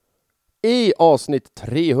I avsnitt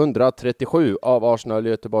 337 av Arsenal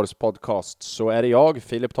Göteborgs podcast så är det jag,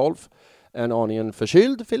 Filip Tolf, en aningen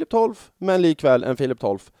förkyld Filip Tolf, men likväl en Filip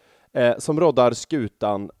Tolf, som roddar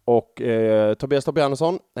skutan. Och Tobias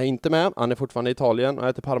Tobiasson är inte med, han är fortfarande i Italien och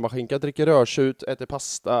äter parmaskinka, dricker rödtjut, äter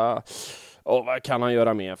pasta. Och vad kan han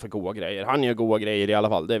göra mer för goda grejer? Han gör goda grejer i alla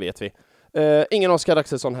fall, det vet vi. Ingen Oskar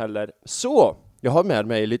Axelsson heller. Så jag har med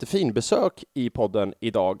mig lite finbesök i podden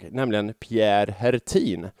idag, nämligen Pierre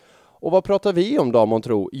Hertin. Och vad pratar vi om då, man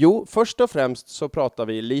tror? Jo, först och främst så pratar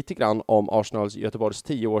vi lite grann om Arsenal Göteborgs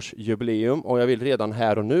 10-årsjubileum. Och jag vill redan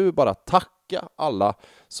här och nu bara tacka alla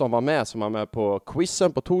som var med på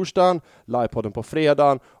quizen på torsdagen, livepodden på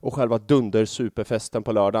fredagen och själva dunder-superfesten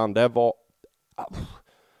på lördagen. Det var...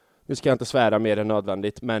 Nu ska jag inte svära mer än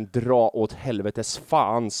nödvändigt, men dra åt helvetes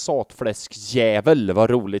fan, satfläskjävel, vad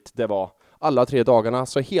roligt det var. Alla 3 dagarna,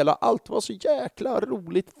 så allt var så jäkla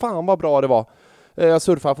roligt. Fan vad bra det var. Jag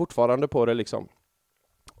surfar fortfarande på det liksom.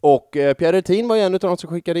 Och Pierre Hertin var en av de som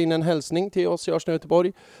skickade in en hälsning till oss i Arsenal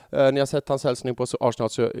Göteborg. Ni har sett hans hälsning på Arsenal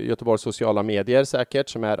Göteborgs sociala medier säkert,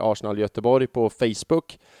 som är Arsenal Göteborg på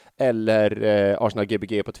Facebook eller Arsenal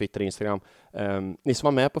GBG på Twitter och Instagram. Ni som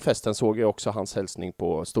var med på festen såg ju också hans hälsning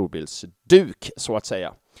på storbildsduk så att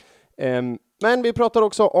säga. Men vi pratar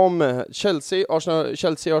också om Chelsea Arsenal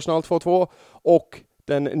 2-2 och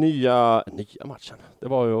den nya matchen. Det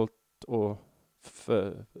var ju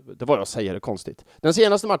att säga det konstigt. Den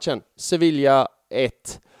senaste matchen, Sevilla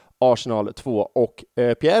 1, Arsenal 2, och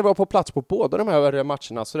Pierre var på plats på båda de här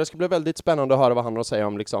matcherna, så det ska bli väldigt spännande att höra vad han har att säga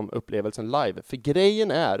om liksom upplevelsen live. För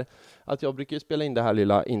grejen är att jag brukar spela in det här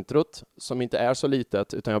lilla introt som inte är så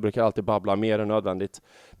litet, utan jag brukar alltid babbla mer än nödvändigt.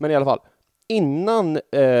 Men i alla fall, innan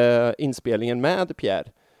inspelningen med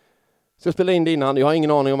Pierre, så jag spelar in det innan, jag har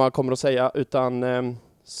ingen aning om vad han kommer att säga, utan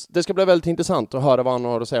det ska bli väldigt intressant att höra vad han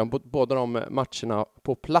har att säga om båda de matcherna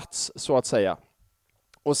på plats så att säga.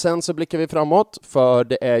 Och sen så blickar vi framåt, för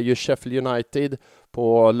det är ju Sheffield United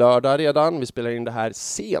på lördag redan. Vi spelar in det här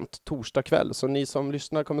sent torsdag kväll, så ni som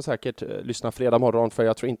lyssnar kommer säkert lyssna fredag morgon, för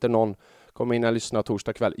jag tror inte någon kommer in och lyssna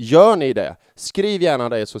torsdag kväll. Gör ni det? Skriv gärna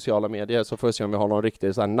det i sociala medier, så får vi se om vi har någon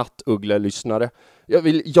riktig så här nattugle-lyssnare.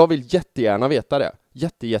 Jag vill jättegärna veta det.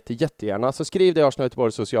 Jättegärna. Så skriv det i Arsenal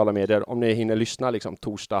Göteborgs sociala medier om ni hinner lyssna liksom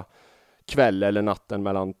torsdag kväll eller natten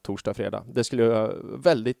mellan torsdag och fredag. Det skulle vara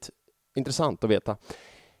väldigt intressant att veta.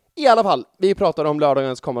 I alla fall, vi pratar om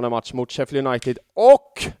lördagens kommande match mot Sheffield United,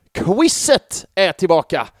 och quizet är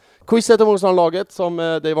tillbaka. Quizet om motståndarlaget, som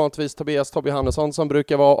det är vanligtvis Tobias Hannesson som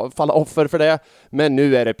brukar falla offer för det. Men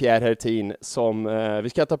nu är det Pierre Hertin som vi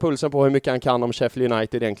ska ta pulsen på hur mycket han kan om Sheffield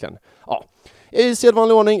United egentligen. Ja. I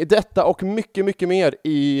sedvanlig ordning, detta och mycket mer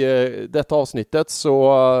i detta avsnittet,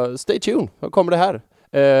 så stay tuned, då kommer det här.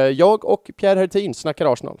 Jag och Pierre Hertin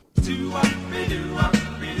snackar Arsenal.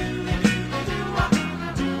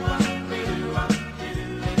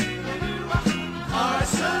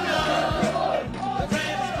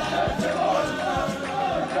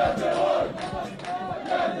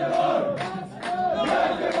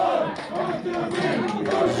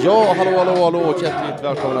 Ja, hallå och hjärtligt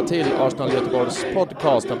välkomna till Arsenal Göteborgs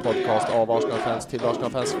podcast, en podcast av Arsenal-fans till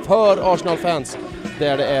Arsenal-fans för Arsenal-fans,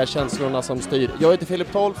 där det är känslorna som styr. Jag heter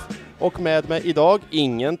Filip Tolf och med mig idag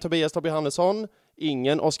ingen Tobias Tobiasson,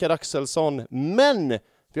 ingen Oskar Axelsson, men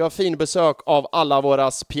vi har fin besök av alla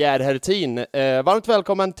våras Pierre Hertin. Varmt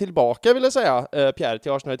välkommen tillbaka vill jag säga, Pierre,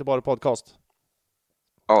 till Arsenal Göteborg Podcast.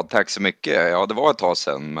 Ja, tack så mycket. Ja, det var ett tag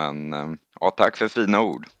sedan, men ja, tack för fina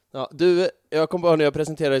ord. Ja, du, jag kommer bara när jag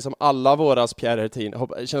presenterar dig som alla våras Pierre Hertin.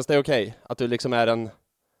 Känns det okej? Att du liksom är en...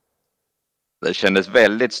 Det kändes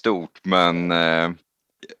väldigt stort, men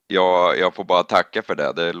jag får bara tacka för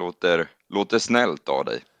det. Det låter snällt av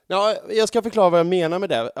dig. Ja, jag ska förklara vad jag menar med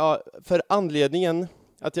det. Ja, för anledningen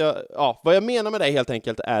att vad jag menar med det helt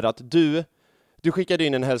enkelt är att du skickade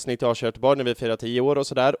in en hälsning till Arsenal Göteborg när vi firar 10 år och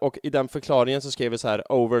sådär, och i den förklaringen så skrev vi så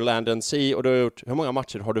här: Overland and Sea, och du har gjort, hur många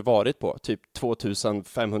matcher har du varit på? Typ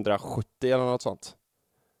 2570 eller något sånt?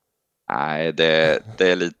 Nej, det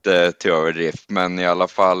är lite till överdrift, men i alla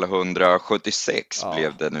fall 176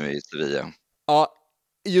 blev det nu i Sevilla. Ja,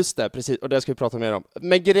 just det, precis, och det ska vi prata mer om.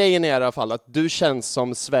 Men grejen är i alla fall att du känns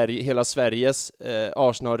som hela Sveriges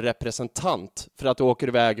Arsenal-representant, för att du åker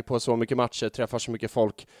iväg på så mycket matcher, träffar så mycket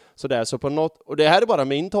folk. Så på något, och det här är bara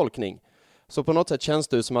min tolkning, så på något sätt känns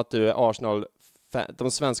du som att du är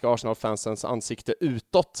de svenska Arsenal-fansens ansikte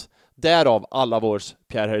utåt. Därav alla vårs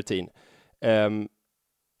Pierre Hertin.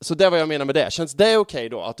 Så det är vad jag menar med det. Känns det okej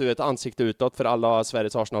då, att du är ett ansikte utåt för alla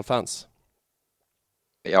Sveriges Arsenal-fans?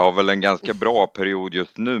 Jag har väl en ganska bra period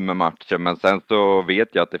just nu med matchen, men sen så vet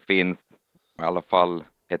jag att det finns i alla fall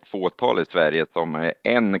ett fåtal i Sverige som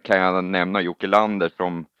en kan jag nämna, Jocke Lander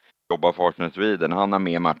som jobbar för Arsenal Sweden. Han har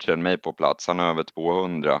mer matcher än mig på plats. Han har över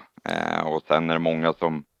 200. Och sen är det många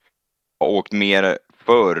som har åkt mer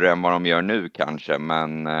förr än vad de gör nu kanske.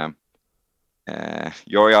 Men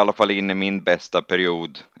jag är i alla fall inne i min bästa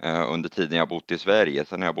period under tiden jag bott i Sverige.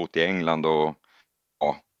 Sen har jag bott i England och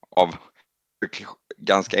av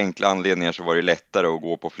ganska enkla anledningar så var det lättare att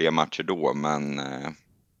gå på fler matcher då. Men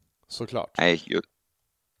såklart. Nej,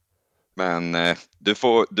 men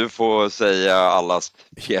du får säga allas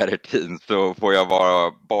Pierre Hertin så får jag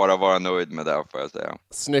bara vara nöjd med det, får jag säga.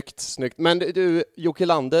 Snyggt. Men du, Jocke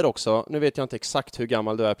Lander också, nu vet jag inte exakt hur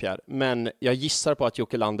gammal du är Pierre, men jag gissar på att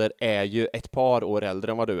Jocke Lander är ju ett par år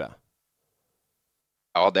äldre än vad du är.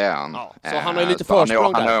 Ja, det är han. Ja, så han har ju lite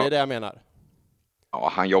försprång där, det är det jag menar.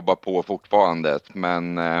 Ja, han jobbar på fortfarande,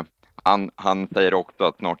 men han säger också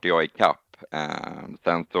att snart är jag i kapp.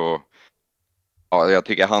 Sen så jag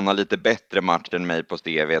tycker han har lite bättre match än mig på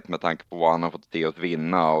CV:t med tanke på vad han har fått se oss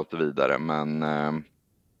vinna och så vidare. Men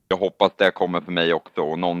jag hoppas det kommer för mig också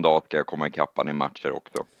och någon dag ska jag komma i kappan i matcher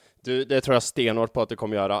också. Du, det tror jag stenhårt på att du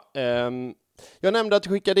kommer göra. Jag nämnde att du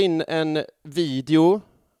skickade in en video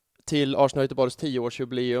till Arsenal Göteborgs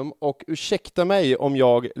 10-årsjubileum och ursäkta mig om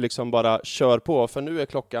jag liksom bara kör på, för nu är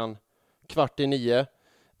klockan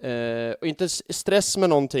 8:45. Och inte stress med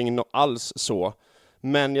någonting alls så.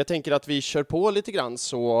 Men jag tänker att vi kör på lite grann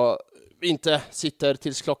så vi inte sitter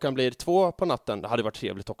tills klockan blir 2 på natten. Det hade varit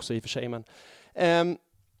trevligt också i och för sig. Men,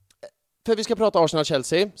 för vi ska prata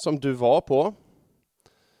Arsenal-Chelsea som du var på.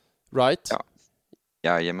 Right? Ja.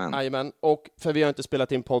 Jajamän. Jajamän. Och för vi har inte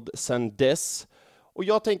spelat in podd sedan dess. Och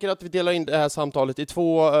jag tänker att vi delar in det här samtalet i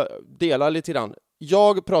 2 delar lite grann.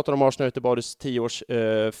 Jag pratar om Arsenal Göteborgs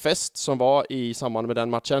 10-årsfest som var i samband med den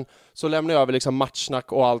matchen. Så lämnar jag över liksom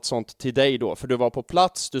matchsnack och allt sånt till dig då. För du var på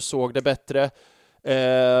plats, du såg det bättre.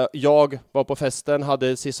 Jag var på festen,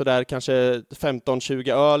 hade sådär kanske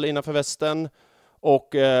 15-20 öl innanför västen.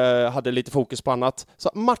 Och hade lite fokus på annat.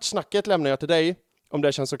 Så matchsnacket lämnar jag till dig, om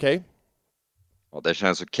det känns okej. Ja, det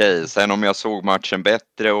känns okej. Sen om jag såg matchen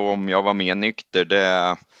bättre och om jag var mer nykter,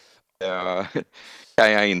 det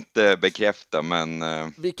kan jag inte bekräfta, men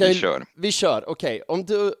vi kör. Vi kör, okej. Om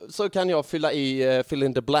du, så kan jag fill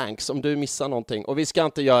in the blanks om du missar någonting. Och vi ska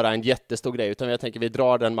inte göra en jättestor grej, utan jag tänker vi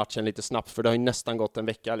drar den matchen lite snabbt, för det har ju nästan gått en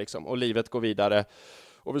vecka liksom, och livet går vidare.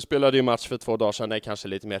 Och vi spelade ju match för 2 dagar sedan, det är kanske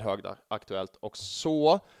lite mer högaktuellt och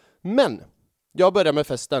så. Men jag börjar med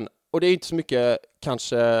festen. Och det är inte så mycket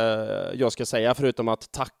kanske jag ska säga, förutom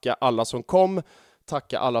att tacka alla som kom,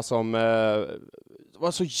 tacka alla som... det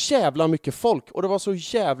var så jävla mycket folk och det var så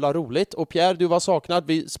jävla roligt. Och Pierre, du var saknad.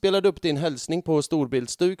 Vi spelade upp din hälsning på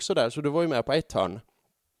storbildstuk sådär, så du var ju med på ett hörn.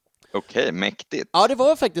 Okej, mäktigt. Ja, det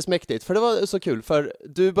var faktiskt mäktigt, för det var så kul. För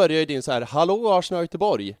du började ju din så här, hallå Arsenal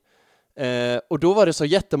Göteborg. Och då var det så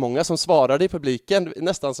jättemånga som svarade i publiken,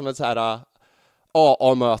 nästan som ett så här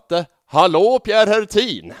AA-möte. Hallå Pierre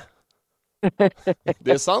Hertin!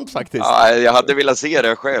 Det är sant faktiskt. Ja, jag hade velat se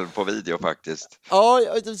det själv på video faktiskt. Ja,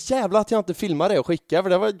 jävla att jag inte filmade det och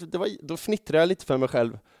skickade, för då fnittrade jag lite för mig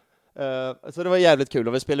själv. Så det var jävligt kul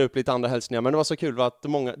och vi spelade upp lite andra hälsningar, men det var så kul att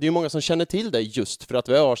det är många som känner till dig just för att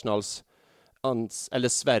vi är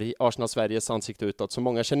Arsenal Sveriges ansikte utåt, så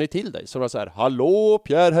många känner till dig. Så det var så här, hallå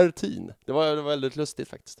Pierre Hertin. Det var väldigt lustigt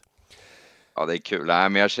faktiskt. Ja, det är kul. Nej,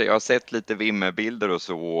 men jag har sett lite vimmerbilder och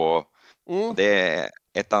så. Det är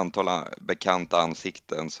ett antal bekanta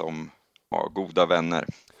ansikten som har goda vänner.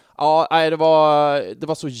 Ja, det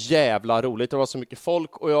var så jävla roligt. Det var så mycket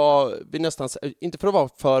folk och jag vill nästan, inte för att vara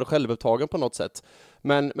för självupptagen på något sätt,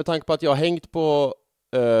 men med tanke på att jag har hängt på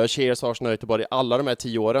Cheers Arsenal Göteborg i alla de här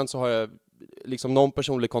 10 åren, så har jag liksom någon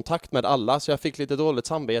personlig kontakt med alla, så jag fick lite dåligt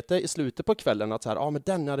samvete i slutet på kvällen att så här, men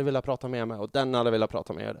den hade velat prata med mig och den hade velat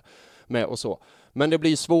prata med och så. Men det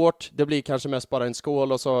blir svårt, det blir kanske mest bara en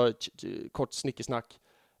skål och så kort snickesnack.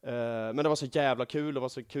 Men det var så jävla kul, det var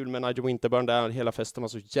så kul med Nigel Winterburn där, hela festen var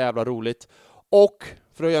så jävla roligt. Och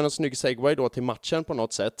för att göra en snygg segway då till matchen på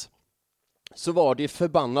något sätt, så var det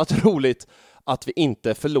förbannat roligt att vi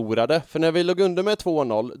inte förlorade. För när vi låg under med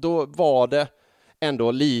 2-0, då var det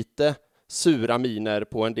ändå lite sura miner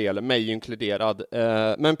på en del, mig inkluderad.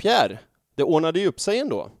 Men Pierre, det ordnade ju upp sig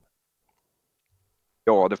ändå.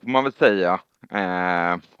 Ja, det får man väl säga.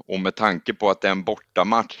 Och med tanke på att det är en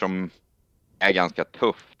bortamatch som är ganska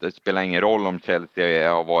tuff. Det spelar ingen roll om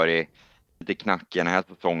Chelsea har varit lite knackiga den här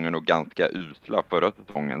säsongen och ganska usla förra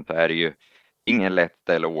säsongen, så är det ju ingen lätt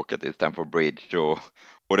ställe att åka till Stamford Bridge,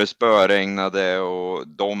 och det spöregnade, och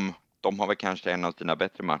de har väl kanske en av sina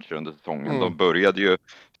bättre matcher under säsongen. De började ju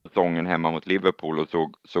säsongen hemma mot Liverpool och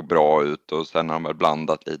såg bra ut, och sen har de väl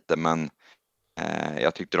blandat lite, men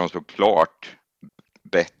Jag tyckte de såg klart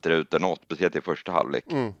bättre ut än oss, speciellt i första halvlek.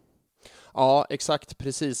 Ja, exakt,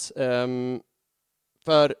 precis.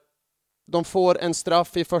 För de får en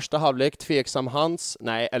straff i första halvlek, tveksam hands.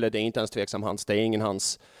 Nej, eller det är inte ens tveksam hands, det är ingen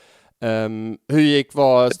hands. Hur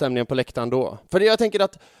var stämningen på läktaren då? För det jag tänker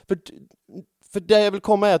att, för det jag vill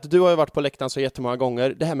komma är att du har ju varit på läktaren så jättemånga gånger.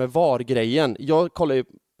 Det här med VAR-grejen. Jag kollar ju,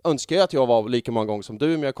 önskar jag att jag var lika många gånger som du,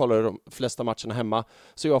 men jag kollar de flesta matcherna hemma.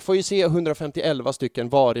 Så jag får ju se 151 stycken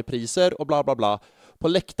VAR-priser och bla bla bla. På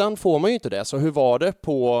läktaren får man ju inte det, så hur var det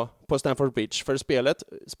på Stamford Bridge? För spelet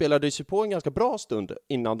spelades ju på en ganska bra stund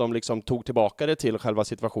innan de liksom tog tillbaka det till själva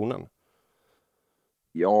situationen.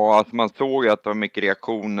 Ja, alltså man såg ju att det var mycket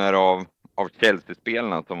reaktioner av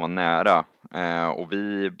Chelsea-spelarna som var nära. Och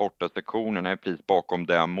vi borta sektionen är precis bakom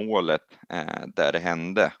det målet där det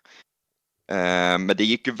hände. Men det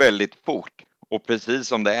gick ju väldigt fort. Och precis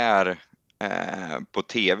som det är på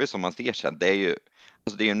tv som man ser sen, det är ju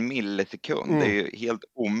alltså det är en millisekund. Det är ju helt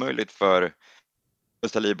omöjligt för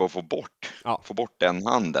Saliba att få bort den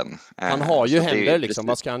handen. Han har ju händer liksom,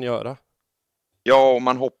 vad ska han göra? Ja, och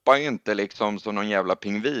man hoppar ju inte liksom som någon jävla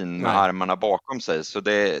pingvin med armarna bakom sig. Så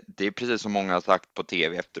det är precis som många har sagt på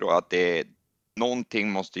tv efteråt, att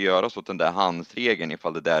någonting måste göras åt den där handsregeln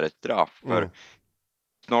ifall det där är straff. För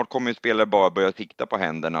snart kommer ju spelare bara börja sikta på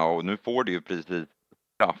händerna, och nu får du ju precis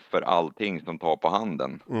straff för allting som tar på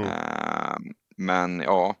handen. Men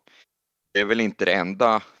ja, det är väl inte det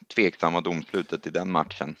enda tveksamma domslutet i den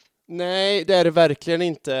matchen. Nej, det är det verkligen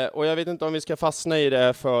inte. Och jag vet inte om vi ska fastna i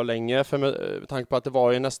det för länge, för med tanke på att det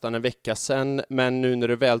var ju nästan en vecka sedan. Men nu när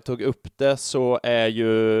du väl tog upp det så är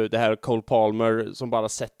ju det här Cole Palmer som bara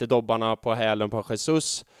sätter dobbarna på hälen på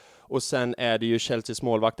Jesus. Och sen är det ju Chelseas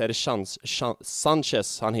målvakt, är det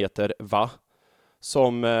Sanchez han heter, va?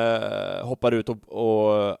 Som hoppar ut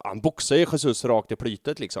och han boxar ju Jesus rakt i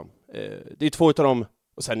plytet liksom. Det är två utav dem.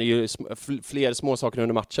 Och sen är ju fler små saker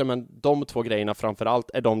under matchen, men de två grejerna framför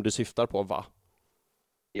allt är de du syftar på, va?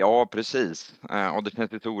 Ja, precis. Och det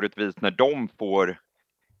känns lite orättvist när de får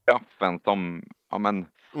straffen som, ja men,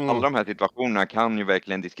 alla de här situationerna kan ju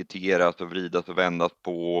verkligen diskuteras och vridas och vändas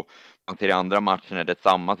på. Man ser i andra matcher när det är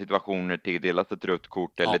samma situationer tilldelas ett rött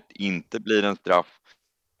kort eller inte blir en straff.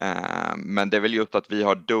 Men det är väl just att vi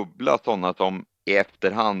har dubbla sådana som i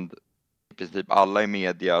efterhand i princip alla i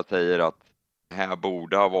media säger att här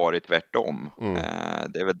borde ha varit tvärtom.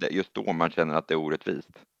 Det är väl just då man känner att det är orättvist.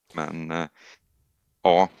 Men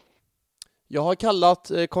ja. Jag har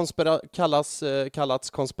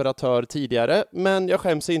kallats konspiratör tidigare, men jag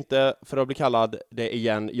skäms inte för att bli kallad det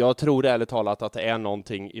igen. Jag tror ärligt talat att det är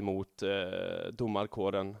någonting emot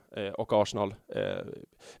domarkåren och Arsenal.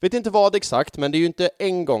 Vet inte vad exakt, men det är ju inte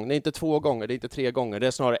en gång, det är inte 2 gånger, det är inte 3 gånger. Det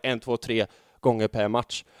är snarare 1, 2, 3 gånger per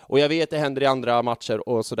match. Och jag vet det händer i andra matcher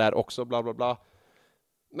och sådär också, bla bla bla.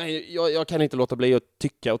 Men jag kan inte låta bli att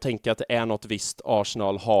tycka och tänka att det är något visst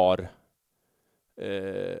Arsenal har,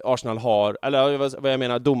 eller vad jag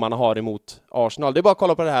menar, domarna har emot Arsenal. Det är bara att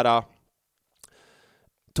kolla på det här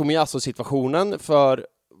Tomiyasu-situationen för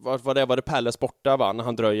var det Palace borta, va? När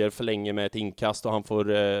han dröjer för länge med ett inkast och han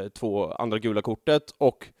får 2 andra gula kortet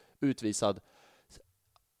och utvisad.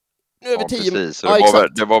 Över 10. Precis.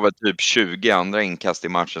 Det var väl typ 20 andra inkast i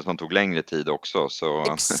matchen som tog längre tid också.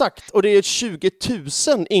 Så. Exakt, och det är 20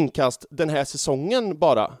 000 inkast den här säsongen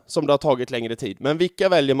bara som det har tagit längre tid. Men vilka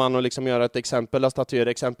väljer man att liksom göra ett exempel, att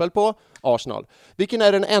statuera exempel på? Arsenal. Vilken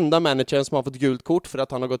är den enda managern som har fått gult kort för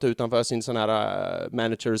att han har gått utanför sin sån här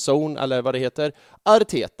manager zone, eller vad det heter?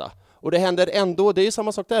 Arteta. Och det händer ändå, det är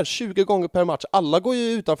samma sak där, 20 gånger per match. Alla går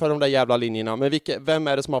ju utanför de där jävla linjerna, men vem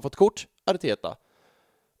är det som har fått kort? Arteta.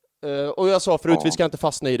 Och jag sa förut, vi ska inte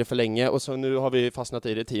fastna i det för länge, och så nu har vi fastnat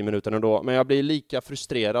i det 10 minuter ändå. Men jag blir lika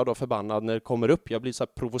frustrerad och förbannad när det kommer upp. Jag blir så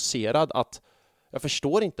här provocerad att jag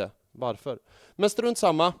förstår inte varför. Men strunt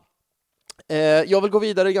samma. Jag vill gå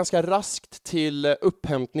vidare ganska raskt till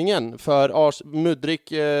upphämtningen, för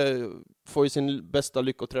Mudrik får ju sin bästa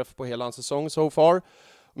lyckoträff på hela hans säsong so far.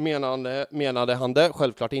 Menade han det?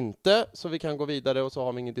 Självklart inte, så vi kan gå vidare och så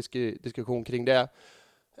har vi ingen diskussion kring det.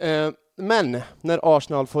 Men när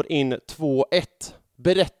Arsenal får in 2-1,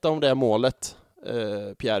 berätta om det målet,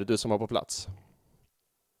 Pierre, du som var på plats.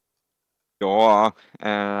 Ja,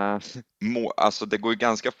 alltså det går ju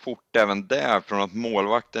ganska fort även där, från att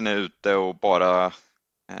målvakten är ute och bara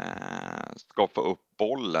ska få upp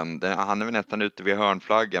bollen. Han är väl nästan ute vid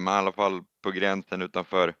hörnflaggan, men i alla fall på gränsen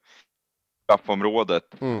utanför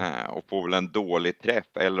straffområdet, och får väl en dålig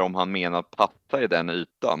träff, eller om han menar att passa i den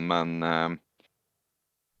ytan, men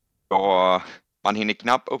ja, man hinner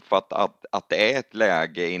knappt uppfatta att det är ett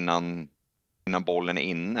läge innan bollen är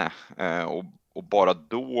inne, och bara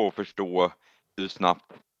då förstå hur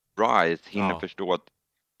snabbt Rice hinner förstå att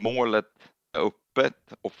målet är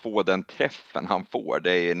öppet och få den träffen han får.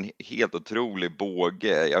 Det är en helt otrolig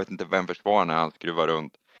båge. Jag vet inte vem försvarar när han skruvar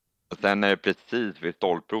runt. Och sen är det precis vid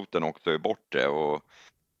stolproten också är borta. Och,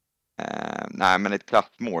 nej, men ett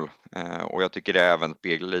klassmål. Och jag tycker det även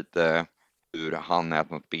speglar lite hur han är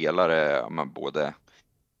som spelare. Men både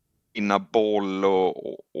vinna boll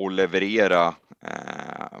och leverera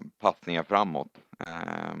passningar framåt.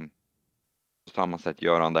 På samma sätt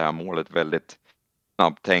gör han det här målet väldigt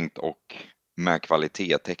snabbtänkt och med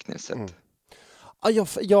kvalitet tekniskt sett.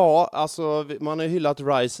 Ja, alltså man har hyllat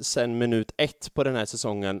Rice sen minut 1 på den här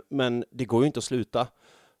säsongen, men det går ju inte att sluta.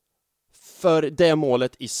 För det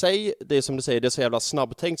målet i sig, det är som du säger, det är så jävla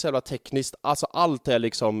snabbtänkt, så jävla tekniskt, alltså allt är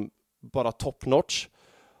liksom bara top notch.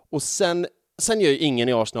 Och sen gör ju ingen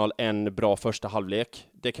i Arsenal en bra första halvlek.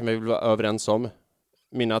 Det kan vi väl vara överens om.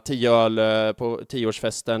 Mina 10 öl på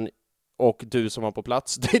 10-årsfesten och du som var på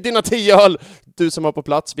plats. Det är dina 10 öl, du som var på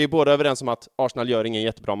plats. Vi är båda överens om att Arsenal gör ingen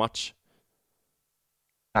jättebra match.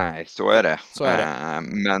 Nej, så är det. Så är det.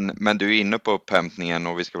 Men du är inne på upphämtningen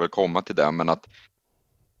och vi ska väl komma till det. Men att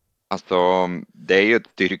alltså, det är ju ett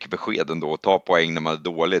styrkebesked ändå att ta poäng när man är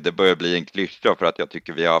dålig. Det börjar bli en klyscha för att jag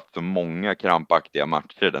tycker vi har haft så många krampaktiga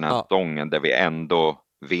matcher den här säsongen där vi ändå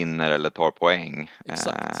vinner eller tar poäng.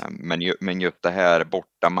 Men just det här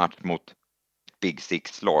borta match mot Big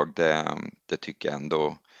Six-lag, det tycker jag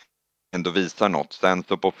ändå visar något. Sen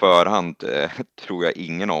så på förhand tror jag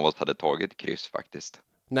ingen av oss hade tagit kryss faktiskt.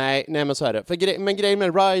 Nej, men så är det. Men grejen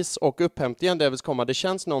med Rice och upphämtningen, det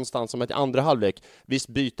känns någonstans som att i andra halvlek, visst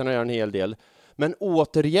bytarna gör en hel del, men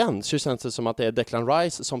återigen så känns det som att det är Declan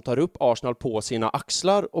Rice som tar upp Arsenal på sina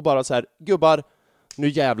axlar och bara så här, gubbar, nu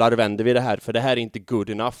jävlar vänder vi det här, för det här är inte good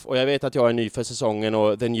enough. Och jag vet att jag är ny för säsongen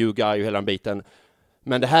och the new guy och hela den biten,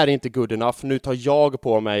 men det här är inte good enough. Nu tar jag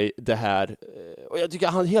på mig det här. Och jag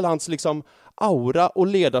tycker hela hans liksom aura och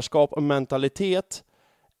ledarskap och mentalitet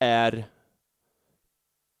är...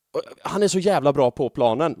 Han är så jävla bra på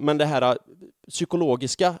planen, men det här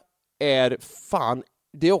psykologiska är fan...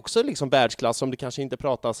 Det är också liksom världsklass som det kanske inte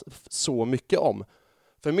pratas så mycket om.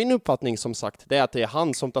 För min uppfattning som sagt, det är att det är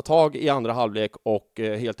han som tar tag i andra halvlek och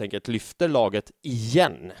helt enkelt lyfter laget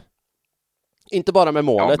igen. Inte bara med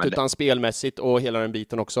målet, utan spelmässigt och hela den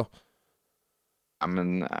biten också. Ja,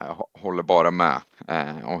 men håller bara med.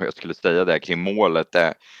 Och jag skulle säga det kring målet.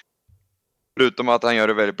 Förutom att han gör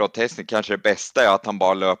det väldigt bra testning, kanske det bästa är att han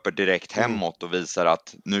bara löper direkt hemåt och visar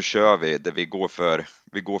att nu kör vi.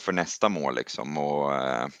 Vi går för nästa mål liksom. Och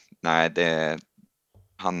nej,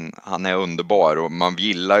 han är underbar och man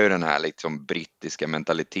gillar ju den här liksom brittiska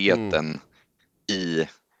mentaliteten i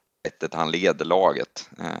sättet han leder laget.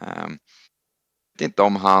 Jag vet inte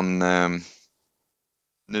om han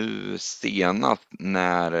nu senast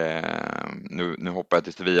när nu hoppar jag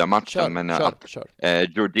till Sevilla-matchen, men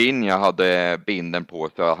Jorginho hade binden på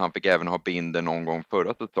sig, så han fick även ha binden någon gång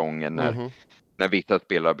förra säsongen när vissa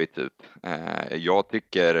spelare bytt ut. Jag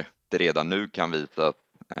tycker det redan nu kan visa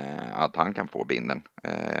att han kan få binden.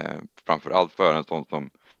 Framförallt för en sån som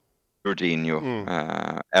Jorginho.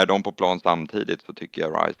 Är de på plan samtidigt så tycker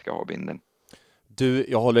jag Rice ska ha binden. Du,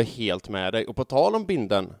 jag håller helt med dig. Och på tal om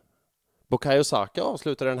binden, Bukayo Saka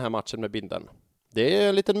avslutade den här matchen med binden. Det är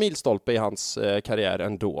en liten milstolpe i hans karriär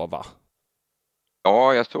ändå, va?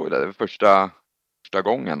 Ja, jag såg det. Första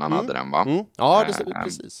gången han hade den, va? Ja,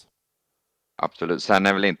 precis. Absolut. Sen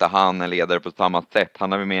är väl inte han en ledare på samma sätt.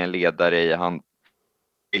 Han är väl mer en ledare i han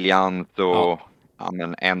briljant och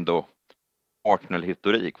men ändå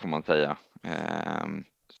Arsenal-historik får man säga.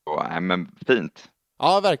 Så, men fint.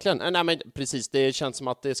 Ja, verkligen. Nej, men precis. Det känns som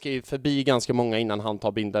att det ska ju förbi ganska många innan han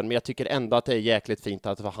tar binden. Men jag tycker ändå att det är jäkligt fint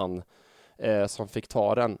att det var han som fick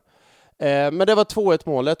ta den. Men det var 2-1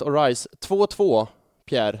 målet och Rice 2-2,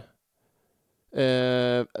 Pierre.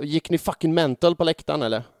 Gick ni fucking mental på läktaren,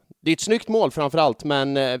 eller? Det är ett snyggt mål framförallt,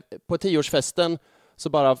 men på 10-årsfesten så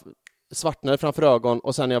bara svartnade framför ögon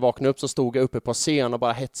och sen när jag vaknade upp så stod jag uppe på scen och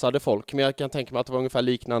bara hetsade folk. Men jag kan tänka mig att det var ungefär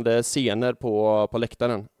liknande scener på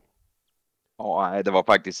läktaren. Ja, det var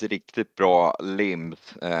faktiskt riktigt bra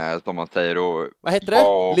limbs, som man säger. Och vad heter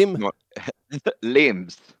det?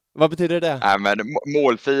 Limbs. Vad betyder det? Nej, men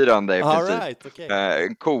målfirande i princip. Right,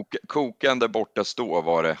 okay. Kokande borta stå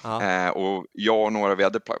var det. Och jag och några, vi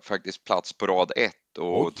hade faktiskt plats på rad 1.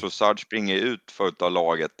 Och Trossard springer ut följt av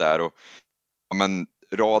laget där. Och, ja, men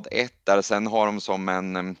rad 1 där, sen har de som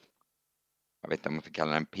en, jag vet inte om man ska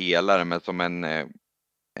kalla det en pelare, men som en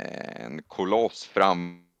koloss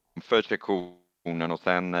framför sektionen, och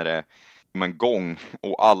sen är det som en gång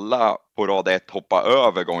och alla på rad 1 hoppar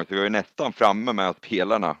över gången, så vi är nästan framme med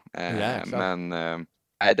pelarna. Men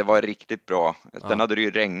Nej, det var riktigt bra. Sen Ja. hade det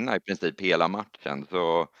ju regnat i princip hela matchen,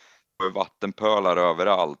 så det var vattenpölar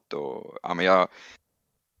överallt. Och, ja, men jag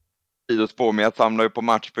samlar ju på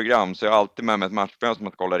matchprogram, så jag har alltid med mig ett matchprogram som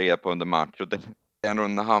jag ska hålla reda på under match. Och den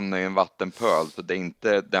rundan hamnar i en vattenpöl, så det är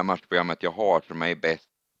inte det matchprogrammet jag har som är bäst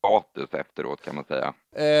status efteråt, kan man säga.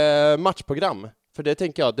 Matchprogram, för det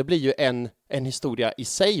tänker jag, det blir ju en historia i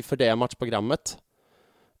sig för det matchprogrammet.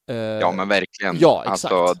 Ja, men verkligen. Ja,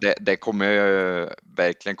 exakt. Alltså, det kommer jag ju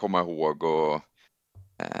verkligen komma ihåg. Och,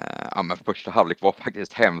 ja, men första halvlek var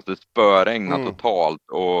faktiskt hemskt. Det spöregnade totalt.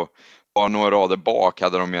 Och bara några rader bak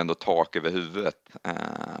hade de ju ändå tak över huvudet.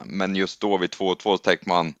 Men just då vid 2-2 så tänkte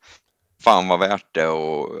man, fan vad värt det.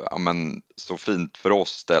 Och ja, men, så fint för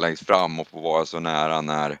oss där längst fram och få vara så nära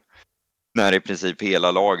när i princip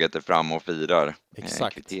hela laget är fram och firar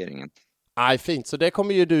kvitteringen. Nej, fint. Så det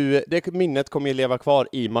kommer ju det minnet kommer ju leva kvar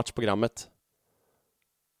i matchprogrammet.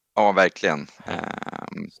 Ja, verkligen.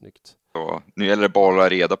 Snyggt. Så, nu gäller det bara att hålla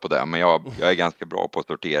reda på det, men jag är ganska bra på att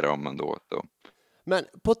sortera dem ändå. Så. Men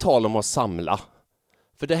på tal om att samla.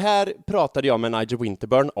 För det här pratade jag med Nigel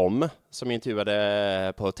Winterburn om, som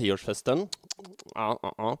intervjuade på 10-årsfesten.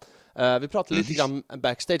 Vi pratade lite grann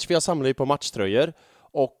backstage, för jag samlar ju på matchtröjor.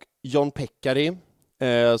 Och John Pekkari,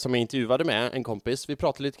 som jag intervjuade med, en kompis, vi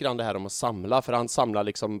pratade lite grann det här om att samla, för han samlar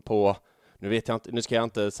liksom på, nu ska jag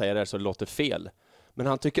inte säga det här så det låter fel, men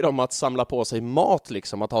han tycker om att samla på sig mat,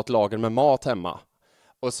 liksom, att ha ett lager med mat hemma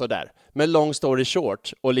och sådär. Men long story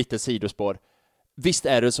short och lite sidospår, visst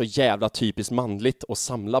är det så jävla typiskt manligt att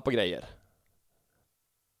samla på grejer?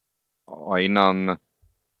 Ja,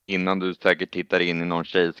 innan du säkert tittar in i någon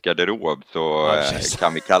tjejs garderob så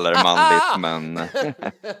kan vi kalla det manligt, men...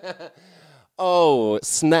 Oh,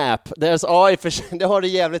 snap. Det har du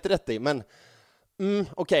jävligt rätt i, men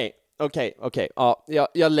okej. Ja,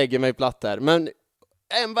 jag lägger mig platt där. Men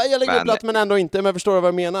jag lägger mig platt, men ändå inte. Men förstår du vad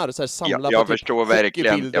jag menar? Så här, samla jag på förstår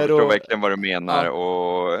verkligen vad du menar.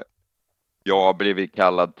 Och jag har blivit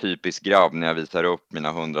kallad typisk grabb när jag visar upp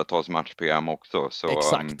mina hundratals matchprogram också. Så,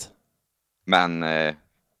 exakt. Men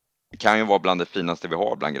det kan ju vara bland det finaste vi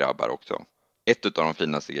har bland grabbar också. Ett av de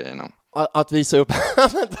finaste grejerna. Att visa upp,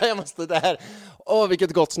 vänta, jag måste det här.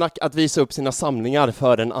 Vilket gott snack, att visa upp sina samlingar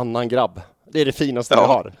för en annan grabb. Det är det finaste vi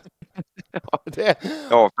har.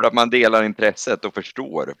 Ja, för att man delar intresset och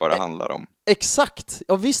förstår vad det handlar om. Exakt,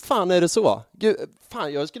 ja visst fan är det så. Gud,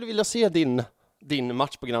 fan, jag skulle vilja se din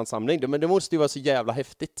matchprogramsamling, men det måste ju vara så jävla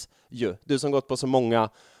häftigt ju. Du som gått på så många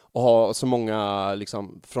och har så många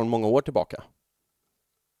liksom från många år tillbaka.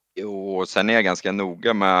 Jo, och sen är jag ganska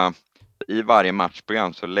noga med, i varje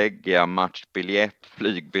matchprogram så lägger jag matchbiljett,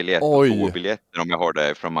 flygbiljett och tågbiljetter om jag har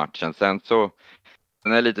det från matchen. Sen är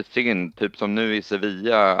det lite synd, typ som nu i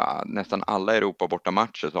Sevilla, nästan alla Europa borta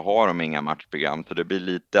matcher så har de inga matchprogram. Så det blir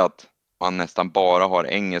lite att man nästan bara har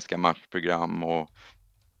engelska matchprogram. Och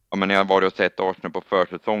ja, men när jag var och sett Arsenal på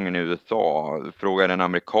försäsongen i USA, frågar en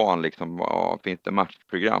amerikan liksom, finns det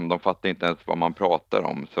matchprogram? De fattar inte ens vad man pratar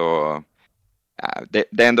om. Så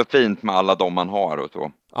det är ändå fint med alla de man har och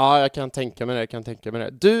så. Ja, jag kan tänka mig det.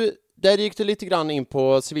 Du, där gick du lite grann in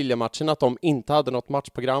på Sevilla-matchen att de inte hade något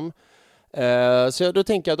matchprogram. Så då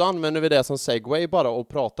tänker jag, då använder vi det som segway bara och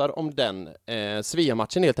pratar om den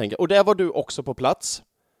Sevilla-matchen helt enkelt. Och där var du också på plats.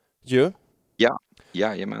 Ju. Ja,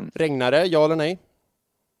 jajamän. Regnade, ja eller nej?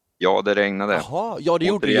 Ja, det regnade. Jaha, ja det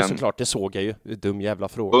gjorde det ju såklart, det såg jag ju. Dum jävla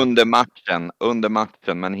fråga. Under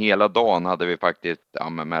matchen, men hela dagen hade vi faktiskt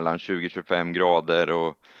mellan 20-25 grader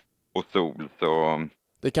och sol. Så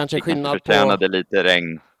det kanske är skillnad på lite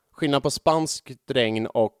regn. Skillnad på spanskt regn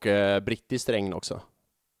och brittiskt regn också.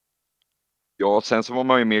 Ja, sen så var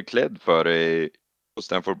man ju mer klädd för det på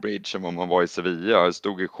Stamford Bridge än vad man var i Sevilla. Jag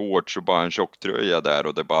stod i shorts och bara en tjocktröja där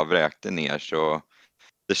och det bara vräkte ner, så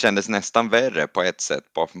det kändes nästan värre på ett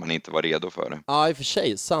sätt, bara för man inte var redo för det. Ja, i och för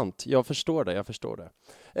sig, sant. Jag förstår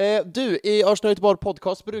det. Du, i Arsenal Göteborg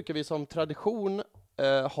Podcast brukar vi som tradition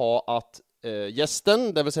ha att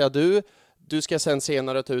gästen, det vill säga du ska sen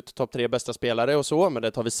senare ta ut topp 3 bästa spelare och så, men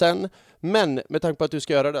det tar vi sen. Men med tanke på att du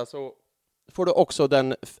ska göra det så får du också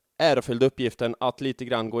den ärofyllda uppgiften att lite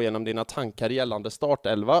grann gå igenom dina tankar gällande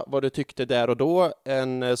startelva, vad du tyckte där och då,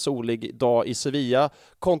 en solig dag i Sevilla,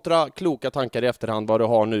 kontra kloka tankar i efterhand vad du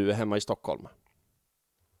har nu hemma i Stockholm.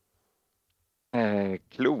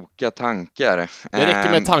 Kloka tankar. Det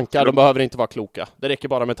räcker med tankar, de behöver inte vara kloka. Det räcker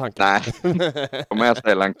bara med tankar. Nej, de är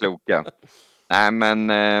sällan kloka. Nej, men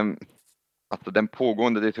alltså den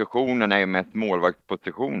pågående diskussionen är ju mest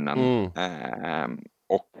målvaktspositionen.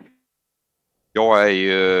 Och jag är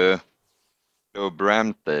ju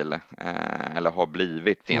Ramsdale, eller har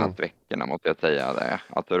blivit senaste veckorna måste jag säga det.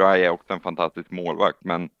 Alltså Raya är också en fantastisk målvakt,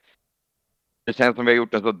 men det känns som vi har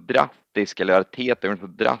gjort en så drastisk, eller Arteta har gjort en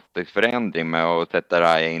så drastisk förändring med att sätta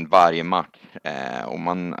Raya in varje match. Och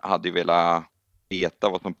man hade ju velat veta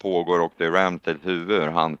vad som pågår också i Ramsdales huvud, hur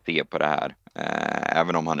han ser på det här.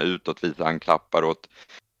 Även om han utåt visar, han klappar åt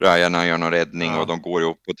Raya när han gör någon räddning och de går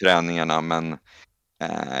ihop på träningarna. Men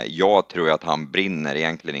jag tror ju att han brinner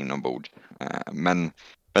egentligen inombords. Men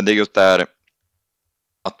det är just där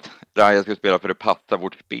att Raya ska spela för att passa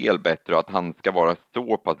vårt spel bättre och att han ska vara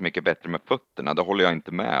så pass mycket bättre med fötterna. Det håller jag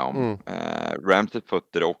inte med om. Ramsdales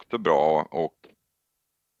fötter är också bra och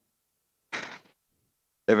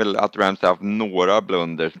det är väl att Ramsdale har haft några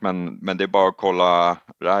blunders, men det är bara att kolla.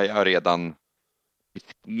 Raya har redan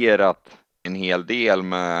riskerat en hel del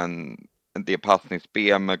med en del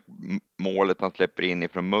passningsspel med målet han släpper in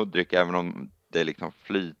ifrån Mudryk, även om det är liksom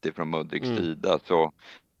flyt ifrån Mudryks sida, så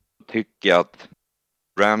tycker jag att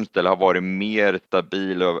Ramsdale har varit mer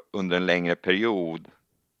stabil under en längre period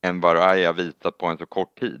än vad Raya visat på en så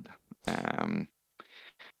kort tid.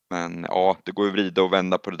 Men ja, det går ju vrida och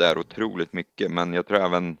vända på det där otroligt mycket, men jag tror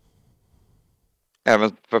även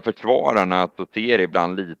för försvararna så ser det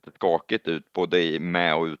ibland lite skakigt ut både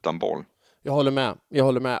med och utan boll. Jag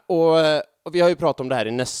håller med. Och vi har ju pratat om det här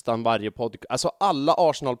i nästan varje podd. Alltså alla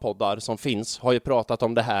Arsenal-poddar som finns har ju pratat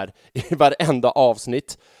om det här i varenda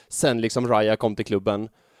avsnitt sen liksom Raya kom till klubben.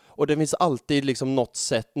 Och det finns alltid liksom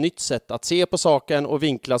nytt sätt att se på saken och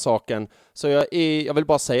vinkla saken. Så jag vill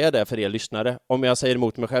bara säga det för er lyssnare. Om jag säger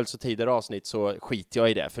emot mig själv så tidigare avsnitt så skiter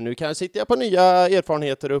jag i det. För nu sitter jag på nya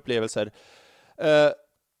erfarenheter och upplevelser.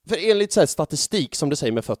 För enligt så här statistik som det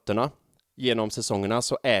säger med fötterna genom säsongerna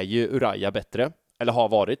så är ju Raya bättre. Eller har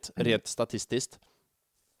varit, rent statistiskt.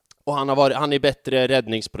 Och han är bättre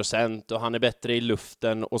räddningsprocent och han är bättre i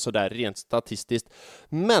luften och sådär rent statistiskt.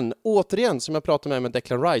 Men återigen, som jag pratade med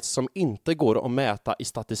Declan Rice, som inte går att mäta i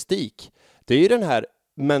statistik. Det är ju den här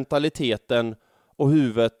mentaliteten och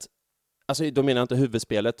huvudet, alltså då menar jag inte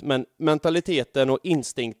huvudspelet, men mentaliteten och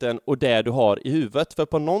instinkten och det du har i huvudet. För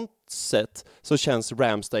på något sätt så känns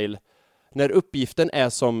Ramsdale, när uppgiften är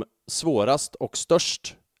som svårast och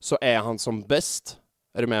störst, så är han som bäst.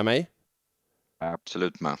 Är du med mig?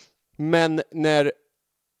 Absolut med. Men när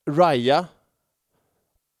Raya,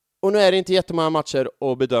 och nu är det inte jättemånga matcher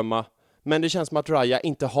att bedöma, men det känns som att Raya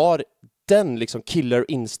inte har den liksom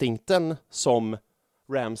killer-instinkten som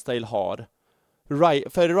Ramsdale har.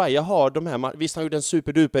 För Raya har de här, visst han gjorde en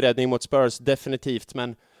superduper räddning mot Spurs, definitivt,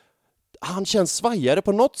 men han känns svajare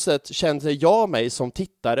på något sätt. Känner jag mig som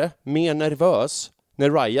tittare mer nervös när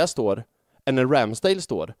Raya står än när Ramsdale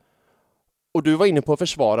står. Och du var inne på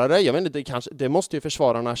försvarare. Jag vet inte, det måste ju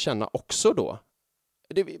försvararna känna också då.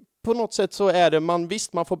 På något sätt så är det, man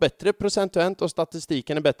får bättre procentuellt och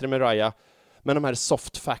statistiken är bättre med Raya. Men de här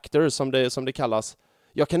soft factors som det kallas,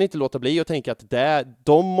 jag kan inte låta bli att tänka att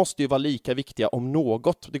de måste ju vara lika viktiga om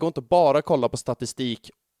något. Det går inte bara att kolla på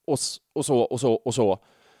statistik och så.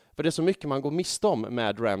 För det är så mycket man går miste om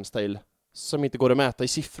med Ramsdale som inte går att mäta i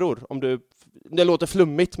siffror. Det låter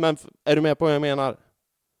flummigt, men är du med på vad jag menar?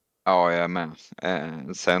 Ja, jag är med.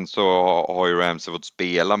 Sen så har ju Ramsdale fått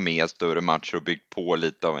spela med större matcher och byggt på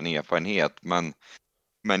lite av en erfarenhet.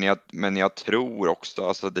 Men jag tror också,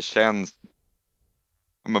 alltså det känns,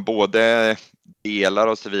 men både delar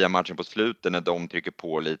av Sevilla-matchen på slutet när de trycker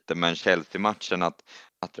på lite, men Chelsea-matchen att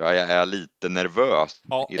Raya är lite nervös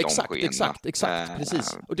i de skenorna. Exakt,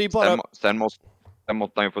 precis. Och det är bara... sen måste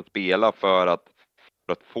han ju få spela för att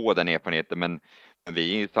få den erfarenheten, men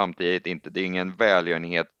vi är ju samtidigt inte, det är ingen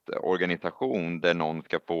välgörenhetsorganisation där någon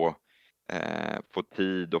ska få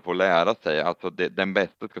tid och få lära sig. Alltså den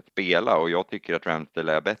bästa ska spela och jag tycker att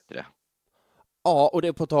Ramsdale är bättre. Ja, och det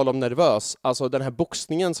är på tal om nervös. Alltså den här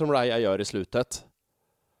boxningen som Raya gör i slutet.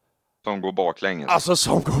 Som går baklänges. Alltså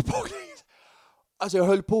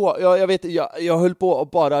jag höll på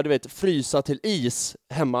att bara, frysa till is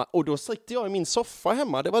hemma. Och då sitter jag i min soffa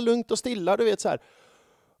hemma. Det var lugnt och stilla, så här.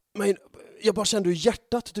 Men jag bara kände hur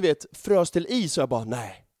hjärtat, frös till is och jag bara,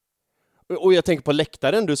 nej. Och jag tänker på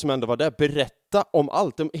läktaren, du som ändå var där. Berätta om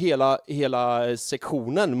allt. Hela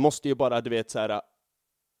sektionen måste ju bara, så här.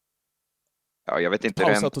 Ja, jag vet inte.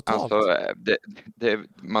 Alltså,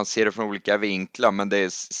 man ser det från olika vinklar, men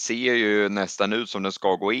det ser ju nästan ut som den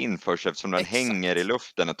ska gå in först eftersom den hänger i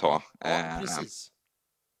luften ett tag. Ja, precis.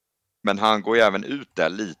 Men han går ju även ut där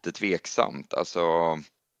lite tveksamt. Alltså,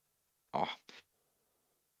 ja.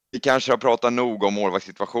 Vi kanske har pratat nog om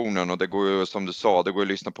målvaktssituationen och det går ju, som du sa, det går att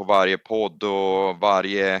lyssna på varje podd och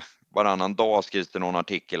varannan dag skrivs det någon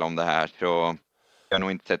artikel om det här, så jag har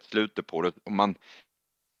nog inte sett slutet på det.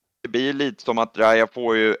 det blir lite som att Raya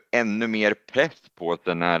får ju ännu mer press på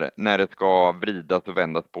sig när det ska vridas och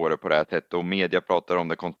vändas på det på det här sättet. Och media pratar om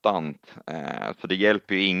det konstant. Så det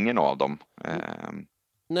hjälper ju ingen av dem.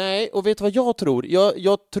 Nej, och vet du vad jag tror?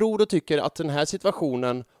 Jag tror och tycker att den här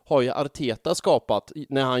situationen har ju Arteta skapat.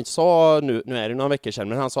 När han sa, nu är det några veckor sedan,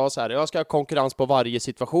 men han sa så här: jag ska ha konkurrens på varje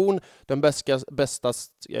situation, den bästa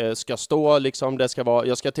ska stå, liksom, det ska vara,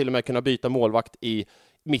 jag ska till och med kunna byta målvakt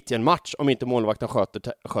mitt i en match om inte målvakten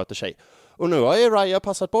sköter sig. Och nu har ju Raya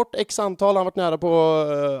passat bort x antal,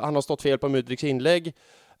 han har stått fel på Mudriks inlägg,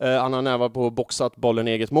 han har nära på boxat bollen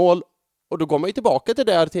i eget mål. Och då går man ju tillbaka till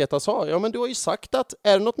det Arteta sa. Ja, men du har ju sagt att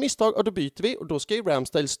är det något misstag, och då byter vi, och då ska ju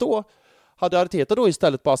Ramsdale stå. Hade Arteta då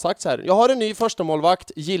istället bara sagt så här: jag har en ny första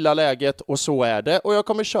målvakt, gillar läget, och så är det, och jag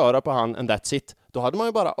kommer köra på han, and that's it. Då hade man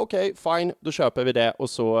ju bara, okej, fine, då köper vi det, och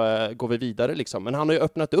så går vi vidare liksom. Men han har ju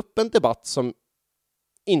öppnat upp en debatt som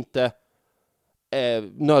inte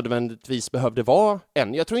nödvändigtvis behövde vara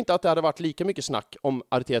än. Jag tror inte att det hade varit lika mycket snack om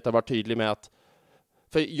Arteta var tydlig med att,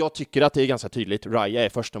 för jag tycker att det är ganska tydligt, Raya är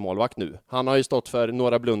första målvakt nu. Han har ju stått för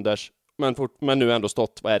några blunders, men nu ändå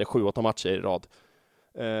stått, 7-8 matcher i rad.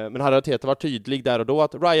 Men hade Arteta varit tydlig där och då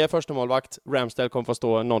att Raya är första målvakt, Ramsdale kommer få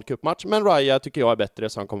stå någon cupmatch, men Raya tycker jag är bättre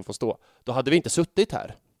så han kommer få stå. Då hade vi inte suttit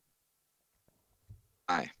här.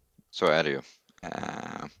 Nej, så är det ju.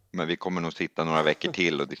 Men vi kommer nog sitta några veckor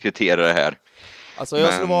till och diskutera det här. Alltså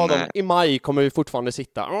jag skulle vara dem. I maj kommer vi fortfarande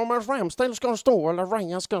sitta. Ja, men Ramsdale ska stå eller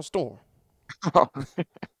Raya ska stå.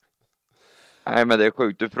 Nej, men det är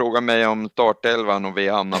sjukt. Du frågar mig om startelvan och vi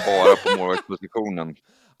hamnar bara på målvaktspositionen.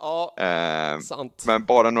 Ja, sant. Men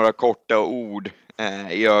bara några korta ord.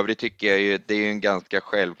 I övrigt tycker jag ju det är en ganska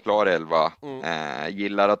självklar elva.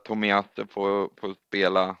 Gillar att Tomiasse får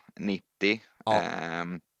spela 90. Ja.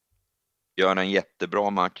 Gör en jättebra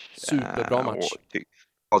match. Superbra match.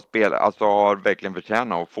 Har verkligen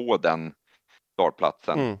förtjänat att få den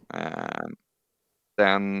startplatsen.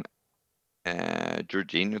 Sen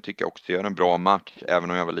Jorginho tycker jag också gör en bra match,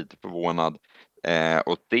 även om jag var lite förvånad.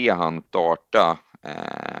 Och se han starta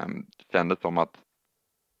kändes som att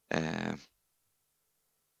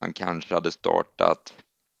han kanske hade startat.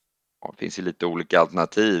 Det finns ju lite olika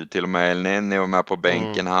alternativ. Till och med El Neni var med på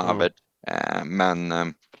bänken, Havert.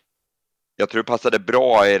 Men jag tror det passade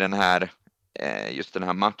bra i just den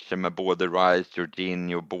här matchen med både Rice och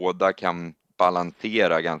Jorginho. Båda kan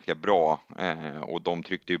balansera ganska bra. Och de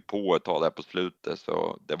tryckte ju på ett tag där på slutet.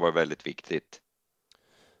 Så det var väldigt viktigt.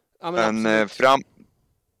 Ja, men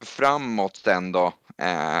framåt sen då.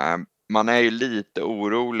 Man är ju lite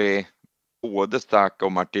orolig. Både Saka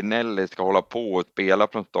och Martinelli ska hålla på och spela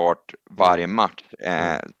från start varje match.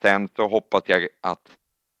 Sen så hoppas jag att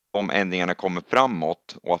de ändringarna kommer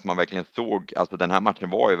framåt och att man verkligen såg, alltså den här matchen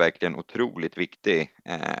var ju verkligen otroligt viktig.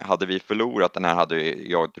 Hade vi förlorat den här hade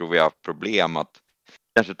jag tror vi haft problem att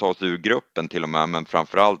kanske ta oss ur gruppen till och med, men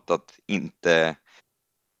framförallt att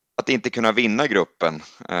inte kunna vinna gruppen.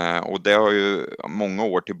 Och det har ju många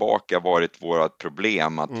år tillbaka varit vårt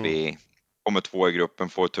problem att vi kommer två i gruppen,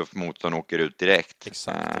 får ett tufft motstånd och åker ut direkt.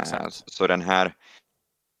 Exakt. Så den här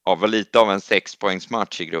var lite av en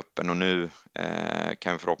 6-poängsmatch i gruppen och nu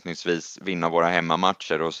kan vi förhoppningsvis vinna våra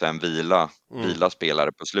hemmamatcher och sen vila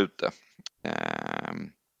spelare på slutet.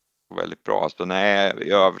 Väldigt bra. Så nej,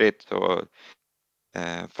 i övrigt så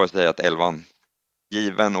får jag säga att 11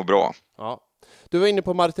 given och bra. Ja. Du var inne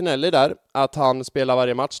på Martinelli där, att han spelar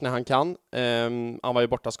varje match när han kan. Han var ju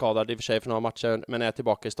borta skadad i och för sig för några matcher, men är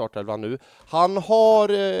tillbaka i startelvan nu. Han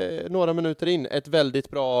har några minuter in ett väldigt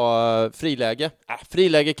bra friläge.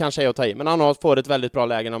 Friläge kanske är att ta i, men han får ett väldigt bra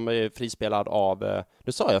läge när han är frispelad av...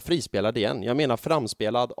 Nu sa jag frispelad igen, jag menar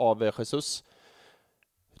framspelad av Jesus.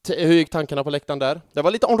 Hur gick tankarna på läktaren där? Det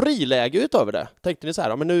var lite Henri-läge utöver det. Tänkte ni så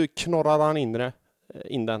här, men nu knorrar han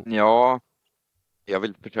in den. Ja, jag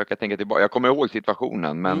vill försöka tänka tillbaka. Jag kommer ihåg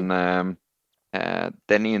situationen, men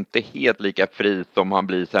den är inte helt lika fri som han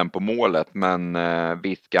blir sen på målet. Men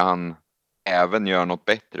visst ska han även göra något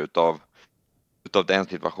bättre utav den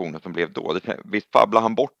situationen som blev då. Visst fabblar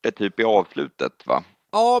han bort det typ i avslutet, va?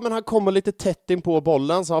 Ja, men han kommer lite tätt in på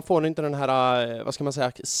bollen så han får inte den här, vad ska man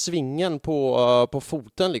säga, svingen på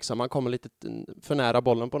foten liksom. Han kommer lite för nära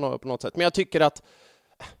bollen på något sätt. Men jag tycker att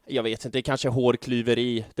jag vet inte, det kanske är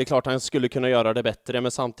hårklyveri. Det är klart han skulle kunna göra det bättre,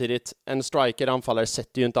 men samtidigt, en anfallare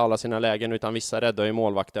sätter ju inte alla sina lägen, utan vissa räddar ju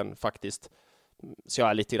målvakten faktiskt. Så jag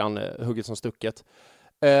är lite grann hugget som stucket.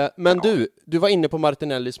 Men du var inne på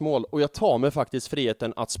Martinellis mål, och jag tar mig faktiskt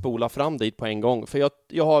friheten att spola fram dit på en gång. För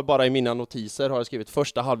jag har bara i mina notiser har jag skrivit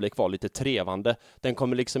första halvlek var lite trevande. Den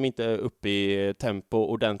kommer liksom inte upp i tempo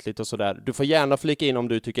ordentligt och sådär. Du får gärna flika in om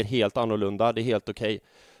du tycker helt annorlunda, det är helt okej.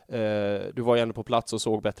 Du var ju ändå på plats och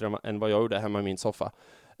såg bättre än vad jag gjorde hemma i min soffa.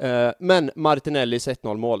 Men Martinellis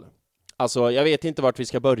 1-0 mål. Alltså, jag vet inte vart vi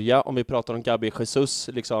ska börja om vi pratar om Gabi Jesus,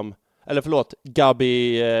 liksom. Eller förlåt,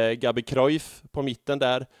 Gabi Cruyff på mitten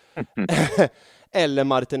där. Eller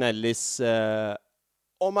Martinellis.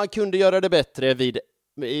 Om man kunde göra det bättre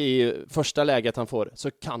i första läget han får,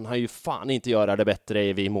 så kan han ju fan inte göra det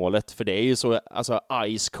bättre vid målet. För det är ju så, alltså,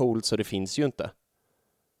 ice cold, så det finns ju inte.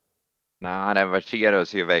 Nej, det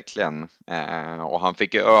verserades ju verkligen. Och han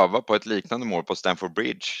fick ju öva på ett liknande mål på Stamford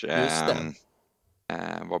Bridge. Just det.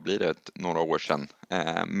 Vad blir det? Några år sedan.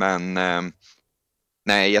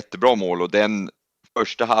 Nej, jättebra mål. Och den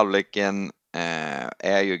första halvleken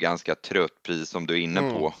är ju ganska trött, precis som du är inne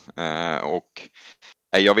på. Och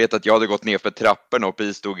jag vet att jag hade gått ner för trappen och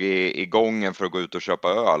precis stod i gången för att gå ut och köpa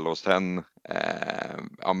öl. Och sen,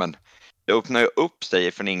 det öppnar ju upp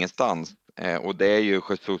sig från ingenstans. Och det är ju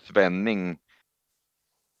Jesus vändning.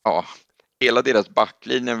 Ja, hela deras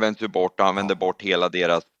backlinjen vänds ju bort och han vänder bort hela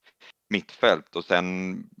deras mittfält. Och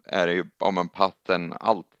sen är det ju, passen,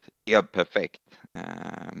 allt är perfekt.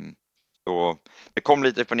 Så det kom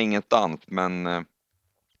lite från ingenstans, men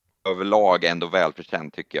överlag ändå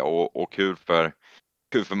välförtjänt tycker jag. Och kul för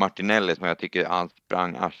Martinelli, som jag tycker han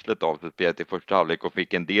sprang arslet av sig spelet i första halvlek och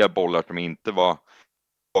fick en del bollar som inte var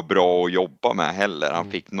bra att jobba med heller.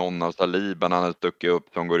 Han fick någon av Saliban, han hade stuckit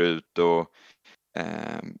upp som går ut, och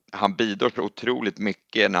han bidrar så otroligt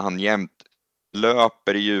mycket när han jämt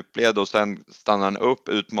löper i djupled och sen stannar han upp,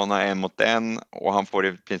 utmanar en mot en, och han får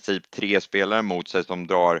i princip 3 spelare mot sig som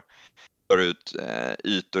drar ut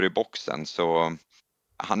ytor i boxen. Så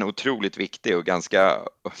han är otroligt viktig och ganska,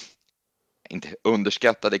 inte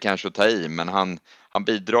underskattade kanske att ta i, men han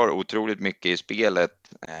bidrar otroligt mycket i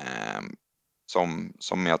spelet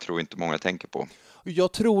som jag tror inte många tänker på.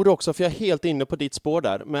 Jag tror också, för jag är helt inne på ditt spår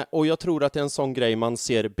där, och jag tror att det är en sån grej man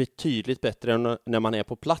ser betydligt bättre än när man är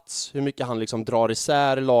på plats. Hur mycket han liksom drar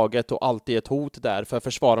isär laget och alltid är ett hot där. För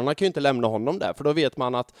försvararna kan ju inte lämna honom där, för då vet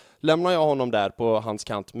man att lämnar jag honom där på hans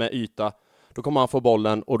kant med yta, då kommer han få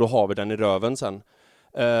bollen och då har vi den i röven sen.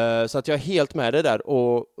 Så att jag är helt med det där,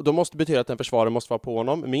 och då måste det betyda att en försvarare måste vara på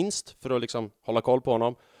honom minst för att liksom hålla koll på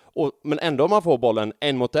honom. Men ändå om man får bollen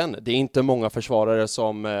en mot en, det är inte många försvarare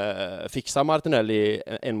som fixar Martinelli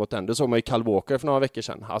en mot en. Det såg man ju Kyle Walker för några veckor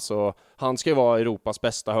sedan. Alltså, han ska ju vara Europas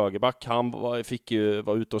bästa högerback. Han fick ju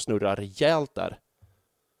vara ute och snurra rejält där.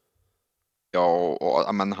 Ja,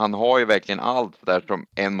 men han har ju verkligen allt där som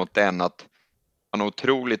en mot en. Att han har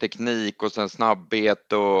otrolig teknik och sen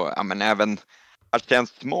snabbhet, och även att känns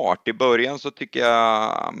smart. I början så tycker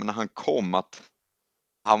jag när han kom att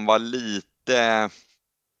han var lite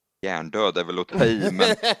hjärndöd, är väl att ta i,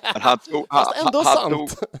 men han tog,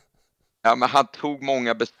 han tog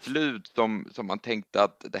många beslut som man tänkte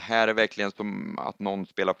att det här är verkligen som att någon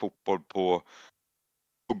spelar fotboll på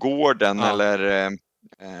gården, eller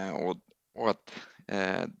och att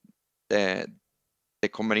det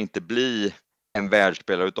kommer inte bli en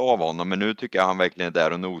världsspelare utav honom, men nu tycker jag han verkligen är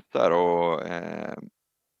där och notar och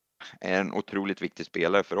är en otroligt viktig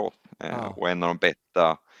spelare för oss, och en av de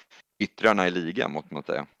bästa yttrarna i ligan, måste man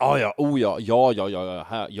säga.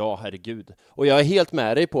 Ja, herregud. Och jag är helt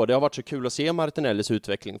med dig på det. har varit så kul att se Martinellis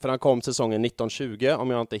utveckling, för han kom säsongen 1920, om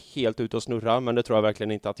jag inte är helt ute och snurrar, men det tror jag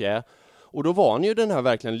verkligen inte att jag är. Och då var han ju den här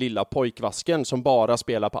verkligen lilla pojkvasken som bara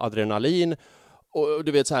spelar på adrenalin, och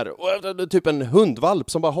du vet så här, och typ en hundvalp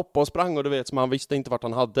som bara hoppade och sprang, och du vet, som han visste inte vart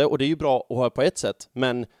han hade, och det är ju bra att ha på ett sätt,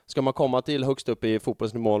 men ska man komma till högst upp i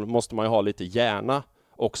fotbollsnivån måste man ju ha lite hjärna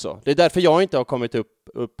också. Det är därför jag inte har kommit upp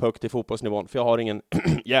högt i fotbollsnivån, för jag har ingen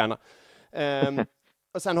hjärna.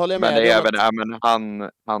 Och sen håller jag med.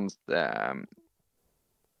 Men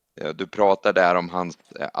du pratar där om hans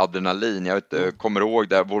adrenalin. Jag kommer ihåg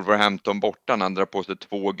där Wolverhampton borta, när han drar på sig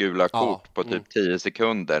 2 gula kort på typ 10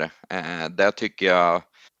 sekunder. Där tycker jag,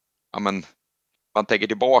 man tänker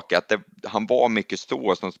tillbaka att han var mycket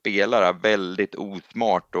så som spelare, väldigt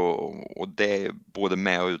osmart, och det är både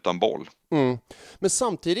med och utan boll. Men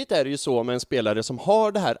samtidigt är det ju så med en spelare som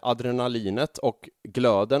har det här adrenalinet och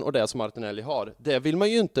glöden och det som Martinelli har. Det vill man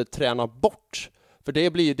ju inte träna bort, för det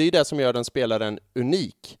är ju det som gör den spelaren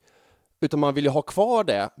unik. Utan man vill ju ha kvar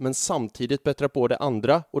det, men samtidigt bättra på det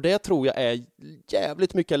andra. Och det tror jag är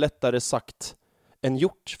jävligt mycket lättare sagt än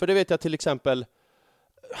gjort. För det vet jag till exempel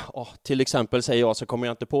säger jag, så kommer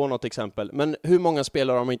jag inte på något exempel. Men hur många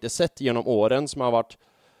spelare har man inte sett genom åren som har varit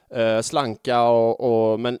slanka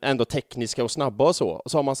men ändå tekniska och snabba och så.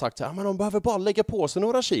 Och så har man sagt så här, men de behöver bara lägga på sig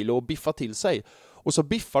några kilo och biffa till sig. Och så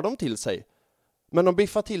biffar de till sig. Men de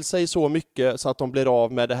biffar till sig så mycket så att de blir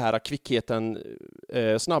av med det här kvickheten,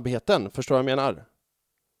 snabbheten. Förstår jag menar?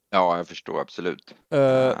 Ja, jag förstår absolut.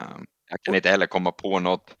 Eh, Jag kan inte heller komma på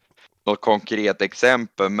något konkret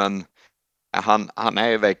exempel, men han är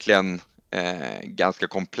ju verkligen ganska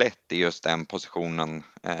komplett i just den positionen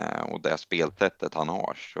och det spelsättet han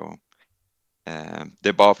har. Så det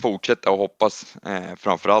är bara att fortsätta och hoppas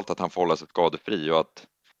framförallt att han får hålla sig skadefri och att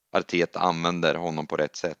Arteta använder honom på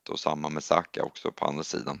rätt sätt, och samma med Saka också på andra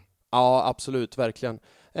sidan. Ja, absolut, verkligen.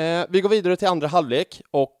 Vi går vidare till andra halvlek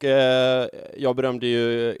och jag berömde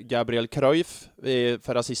ju Gabriel Cruyff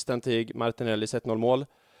för assisten till Martinellis 1-0-mål.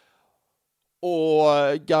 Och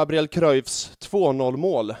Gabriel Cruyffs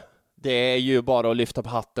 2-0-mål, det är ju bara att lyfta på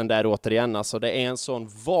hatten där återigen. Alltså, det är en sån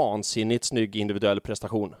vansinnigt snygg individuell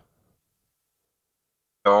prestation.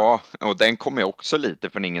 Ja, och den kommer också lite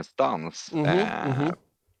från ingenstans.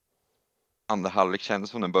 Andra halvlek kändes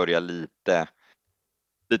som den börjar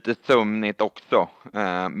lite sömnigt också.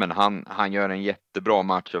 Men han gör en jättebra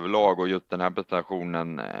match överlag, och just den här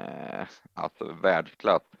prestationen, alltså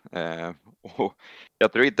världsklass. Och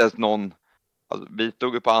jag tror inte ens någon, alltså, vi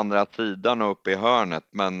stod ju på andra sidan och uppe i hörnet,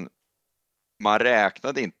 men man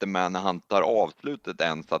räknade inte med när han tar avslutet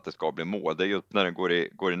ens att det ska bli mål. Det är just när det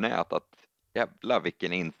går i nät att jävla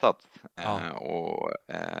vilken insats.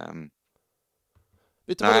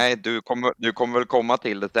 Nej, du kommer väl komma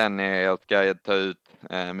till det sen när jag ska ta ut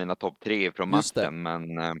mina topp 3 från matchen,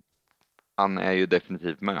 men han är ju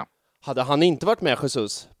definitivt med. Hade han inte varit med,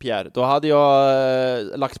 Jesus, Pierre, då hade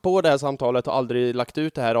jag lagt på det här samtalet och aldrig lagt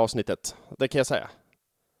ut det här avsnittet. Det kan jag säga.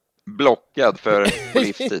 Blockad på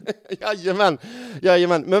livstid.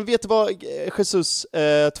 Jajamän. Men vet du vad Jesus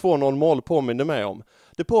 2-0 mål påminner mig om?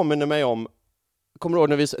 Det påminner mig om, kommer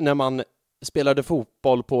du ihåg när man spelade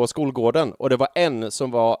fotboll på skolgården och det var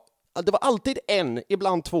alltid en,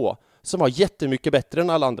 ibland två, som var jättemycket bättre än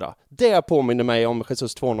alla andra. Det påminner mig om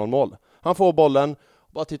Jesus 2-0 mål. Han får bollen,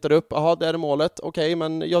 bara tittar upp, jaha, det är målet, okej,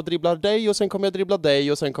 men jag dribblar dig och sen kommer jag dribbla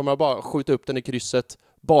dig och sen kommer jag bara skjuta upp den i krysset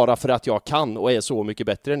bara för att jag kan och är så mycket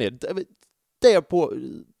bättre än er.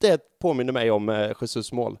 Det påminner mig om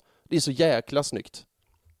Jesus mål. Det är så jäkla snyggt.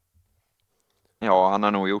 Ja, han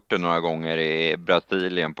har nog gjort det några gånger i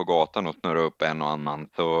Brasilien på gatan och snurrat upp en och annan.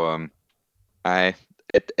 Så nej,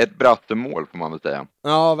 ett brassemål får man väl säga.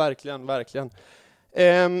 Ja, verkligen.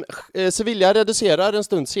 Sevilla reducerar en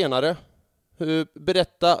stund senare.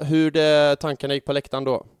 Berätta hur tankarna gick på läktaren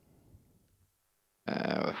då.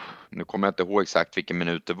 Nu kommer jag inte ihåg exakt vilken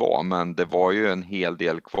minut det var, men det var ju en hel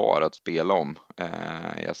del kvar att spela om.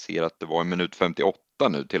 Jag ser att det var en minut 58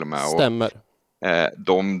 nu till och med. Stämmer. Och,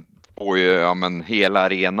 de får ju hela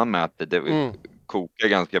arenan med att det kokar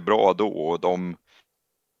ganska bra då. Och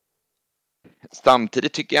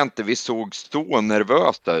samtidigt tycker jag inte vi såg så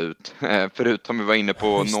nervösa ut. Förutom vi var inne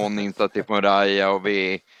på någon insats från Raya och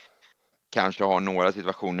vi kanske har några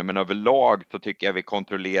situationer, men överlag så tycker jag vi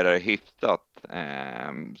kontrollerar hyfsat.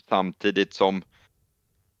 Samtidigt som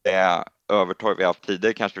det övertag vi haft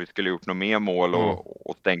tidigare kanske vi skulle gjort något mer mål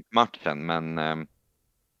och stängt matchen, men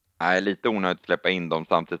lite onödigt att släppa in dem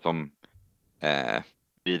samtidigt som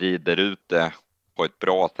vi rider ut det på ett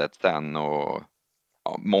bra sätt sen, och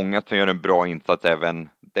många som gör en bra insats även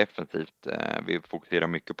defensivt. Vi fokuserar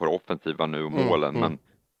mycket på det offensiva nu och målen, men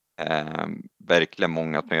verkligen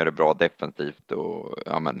många som gör det bra defensivt, och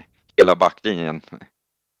hela backlinjen,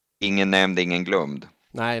 ingen nämnd, ingen glömd.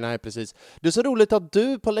 Nej, precis. Det är så roligt att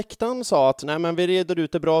du på läktaren sa att nej, men vi reder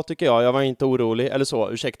ut det bra tycker jag var inte orolig, eller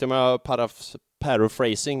så, ursäkta om jag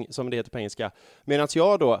paraphrasing som det heter på engelska, medan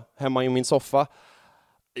jag då, hemma i min soffa,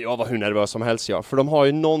 jag var hur nervös som helst, för de har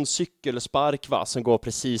ju någon cykelspark som går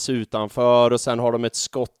precis utanför, och sen har de ett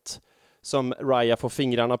skott som Raya får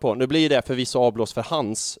fingrarna på. Nu blir det förvisso avblåst för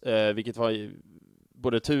hans, vilket var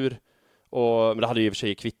både tur och men det hade ju i och för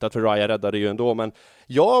sig kvittat, för Raya räddade ju ändå, men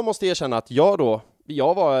jag måste erkänna att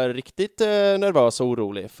jag var riktigt nervös och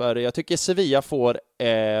orolig, för jag tycker Sevilla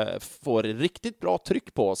får riktigt bra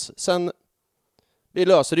tryck på oss. Sen vi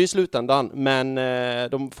löser det i slutändan, men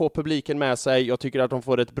de får publiken med sig. Jag tycker att de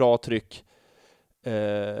får ett bra tryck.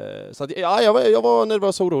 Så att, jag var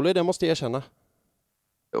nervös och orolig, det måste jag erkänna.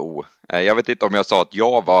 Jo, jag vet inte om jag sa att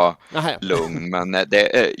jag var lugn, men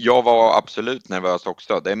jag var absolut nervös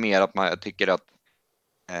också. Det är mer att jag tycker att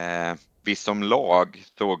vi som lag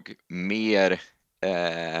såg mer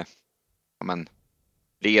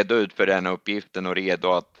redo ut för den uppgiften och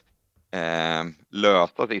redo att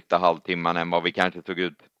lösa sista halvtimman än vad vi kanske såg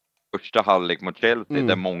ut första halvlek mot Chelsea,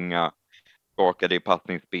 där många skakade i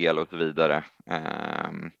passningsspel och så vidare.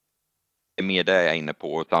 Det är mer det jag är inne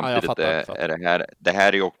på, och samtidigt fattar. Är det här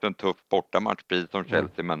är ju också en tuff bortamatch precis som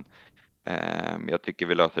Chelsea, men jag tycker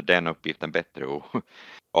vi löser den uppgiften bättre,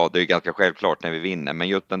 och det är ganska självklart när vi vinner, men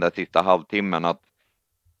just den där sista halvtimmen att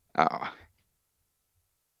ja,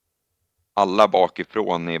 alla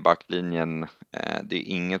bakifrån i backlinjen, det är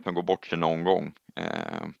ingen som går bort sig någon gång.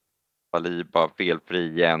 Saliba felfri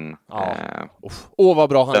igen. Ja. Vad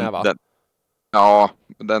bra han är, va?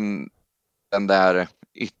 Den där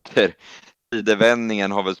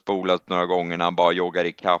sidevändningen har väl spolats några gånger när han bara joggar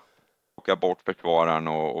i kapp, åker bort försvararen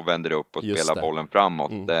och vänder upp och spelar bollen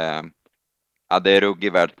framåt. Det är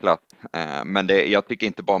ruggig världsklass. Men jag tycker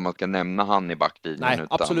inte bara man ska nämna han i backlinjen. Nej, utan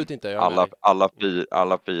absolut inte.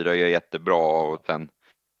 Alla fyra gör jättebra, och sen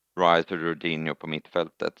Raya och Jorginho på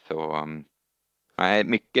mittfältet. Så nej,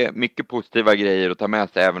 mycket positiva grejer att ta med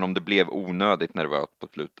sig, även om det blev onödigt nervöst på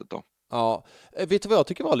slutet då. Ja, vet du vad jag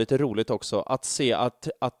tycker var lite roligt också? Att se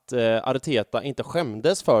att Arteta inte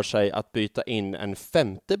skämdes för sig att byta in en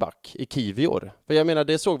femte back i Kivior. För jag menar,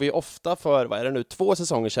 det såg vi ofta för, 2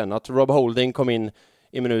 säsonger sedan, att Rob Holding kom in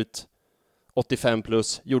i minut 85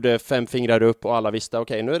 plus, gjorde 5 fingrar upp och alla visste,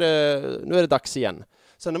 okej, nu är det dags igen.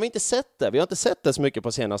 Sen har vi inte sett det så mycket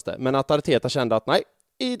på senaste, men att Arteta kände att nej,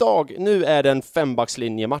 nu är det en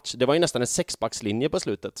 5-backslinje-match. Det var ju nästan en 6-backslinje på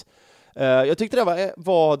slutet. Jag tyckte det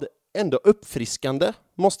var ändå uppfriskande,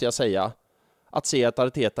 måste jag säga, att se att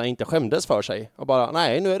Arteta inte skämdes för sig och bara,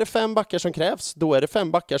 nej, nu är det 5 backar som krävs, då är det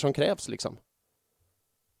 5 backar som krävs liksom.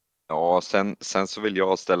 Ja, sen så vill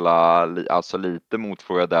jag ställa lite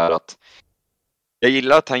motfråga där, att jag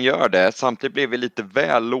gillar att han gör det, samtidigt blev vi lite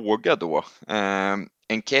väl låga då.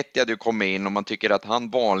 Enketti hade ju kommit in, och man tycker att han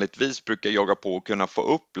vanligtvis brukar jaga på och kunna få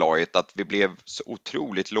upp laget, att vi blev så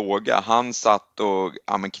otroligt låga. Han satt och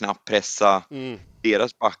knappt pressa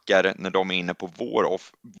deras backar när de är inne på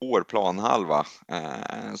vår planhalva.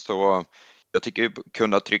 Så jag tycker vi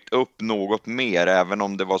kunde ha tryckt upp något mer, även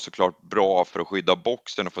om det var såklart bra för att skydda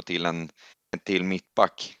boxen och få till en till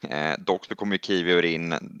mittback. Dock så kommer ju Kivior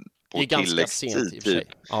in på tilläggstid typ.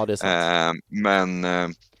 Ja, det är sant. Men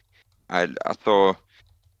alltså,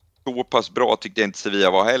 så pass bra tyckte jag inte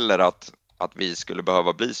Sevilla var heller, att vi skulle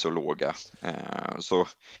behöva bli så låga. Så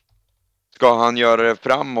ska han göra det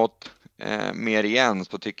framåt mer igen,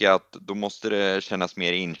 så tycker jag att då måste det kännas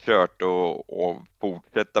mer inkört och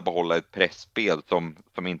fortsätta behålla ett pressspel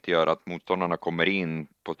som inte gör att motståndarna kommer in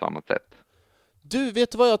på samma sätt. Du,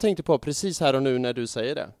 vet vad jag tänkte på precis här och nu när du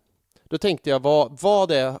säger det? Då tänkte jag,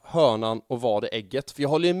 vad är hönan och vad är ägget? För jag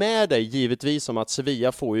håller med dig givetvis om att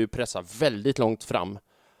Sevilla får ju pressa väldigt långt fram.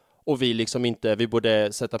 Och vi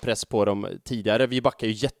borde sätta press på dem tidigare. Vi backar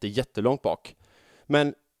ju jättelångt bak.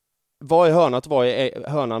 Men vad är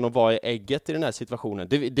hönan och vad är ägget i den här situationen?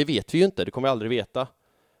 Det vet vi ju inte, det kommer vi aldrig veta.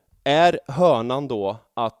 Är hönan då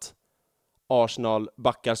att Arsenal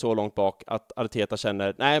backar så långt bak att Arteta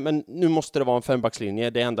känner, nej men nu måste det vara en 5-backslinje,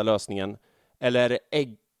 det är enda lösningen? Eller är det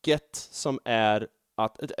ägget som är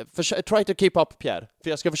att try to keep up, Pierre, för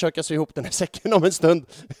jag ska försöka sy ihop den här säcken om en stund.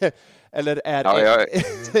 Eller är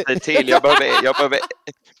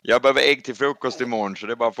jag behöver ägg till frukost imorgon, så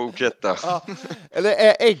det är bara att fortsätta. Ja. Eller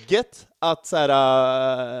är ägget att så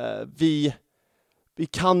här, vi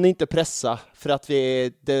kan inte pressa för att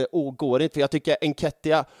det går inte, för jag tycker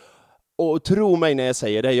Enketia, och tro mig när jag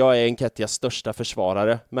säger det, jag är Enketias största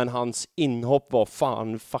försvarare, men hans inhopp var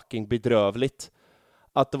fan fucking bedrövligt.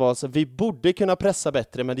 Att det var så, vi borde kunna pressa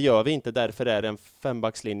bättre, men det gör vi inte, därför är det en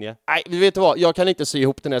 5-backslinje. Nej, vet du vad, jag kan inte sy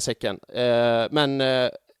ihop den här säcken. Men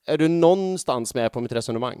är du någonstans med på mitt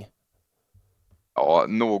resonemang? Ja,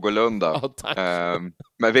 någorlunda. Ja, tack.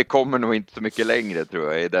 Men vi kommer nog inte så mycket längre,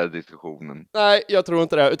 tror jag, i den diskussionen. Nej, jag tror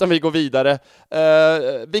inte det, utan vi går vidare.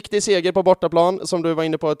 Viktig seger på bortaplan, som du var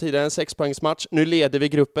inne på tidigare, en 6-poängsmatch. Nu leder vi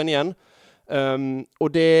gruppen igen.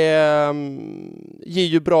 Och det ger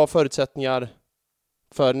ju bra förutsättningar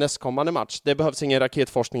för nästkommande match. Det behövs ingen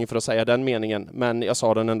raketforskning för att säga den meningen, men jag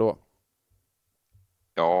sa den ändå.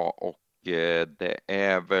 Ja, och det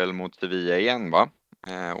är väl mot Sevilla igen, va?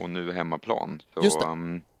 Och nu hemmaplan. Så, just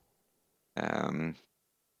det.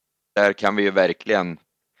 Där kan vi ju verkligen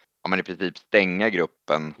i princip stänga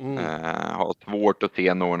gruppen. Ha svårt att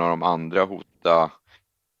se någon av de andra hota.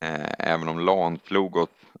 Även om LAN slog oss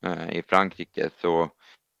i Frankrike, så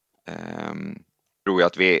tror jag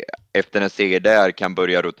att vi efter en seger där kan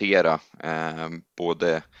börja rotera.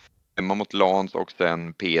 Både hemma mot LANs och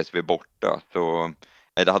sen PSV borta. Så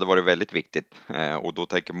det hade varit väldigt viktigt, och då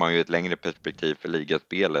tänker man ju ett längre perspektiv för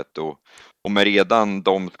ligaspelet, och med redan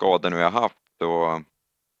de skador vi har haft, så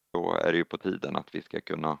är det ju på tiden att vi ska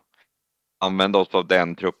kunna använda oss av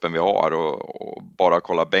den truppen vi har, och bara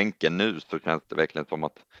kolla bänken nu, så känns det verkligen som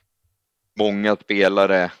att många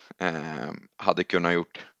spelare hade kunnat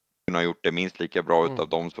gjort det minst lika bra utav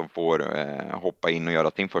de som får hoppa in och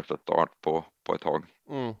göra sin första start på ett tag.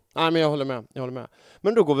 Nej, men jag håller med.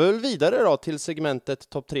 Men då går vi väl vidare då till segmentet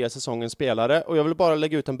topp 3 säsongens spelare. Och jag vill bara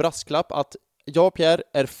lägga ut en brasklapp att jag, Pierre,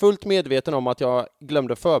 är fullt medveten om att jag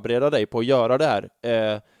glömde förbereda dig på att göra det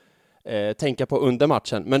här. Tänka på under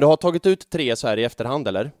matchen. Men du har tagit ut 3 så här i efterhand,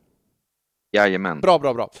 eller? Jajamän.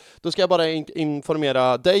 Bra. Då ska jag bara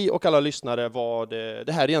informera dig och alla lyssnare vad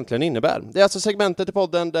det här egentligen innebär. Det är alltså segmentet i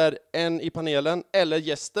podden där en i panelen, eller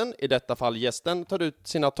gästen, i detta fall gästen, tar ut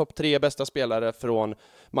sina topp 3 bästa spelare från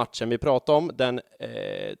matchen vi pratar om. Den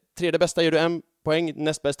tredje bästa ger du 1 poäng,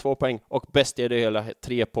 näst bäst 2 poäng och bäst ger du hela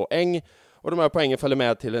 3 poäng. Och de här poängen följer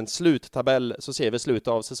med till en sluttabell, så ser vi i slutet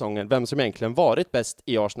av säsongen vem som egentligen varit bäst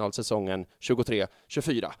i Arsenal-säsongen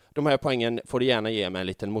 23-24. De här poängen får du gärna ge med en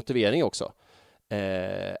liten motivering också.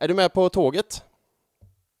 Är du med på tåget?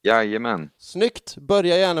 Jajamän. Snyggt!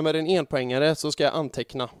 Börja gärna med din enpoängare så ska jag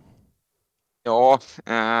anteckna. Ja,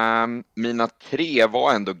 mina 3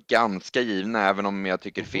 var ändå ganska givna, även om jag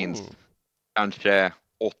tycker det finns kanske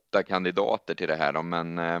 8 kandidater till det här då,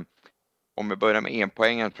 men om vi börjar med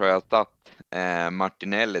enpoängen tror jag satt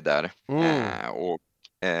Martinelli där. Och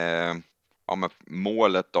ja, men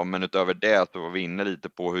målet då, men utöver det så var vi inne lite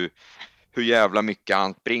på hur jävla mycket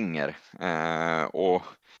han springer. Och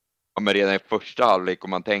ja, men redan i första halvlek, om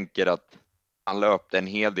man tänker att han löpte en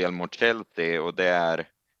hel del mot Chelsea och det är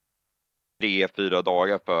 3-4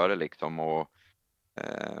 dagar före liksom, och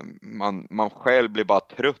man själv blir bara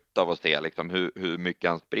trött av att se liksom hur mycket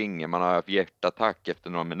han springer. Man har haft hjärtattack efter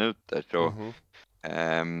några minuter, så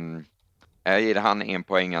jag ger han en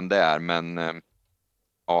poängen där, men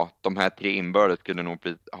ja, de här 3 inbördes skulle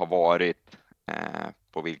nog ha varit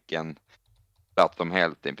på vilken plats som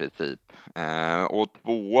helst i princip. Och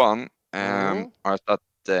 2:an har jag satt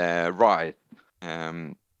Raya.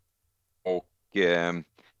 Och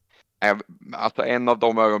alltså en av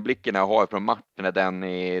de ögonblicken jag har från matchen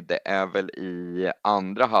är det är väl i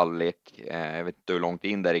andra halvlek. Jag vet inte hur långt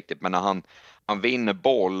in det riktigt, men när han vinner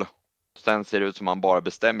boll, sen ser det ut som han bara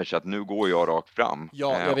bestämmer sig att nu går jag rakt fram.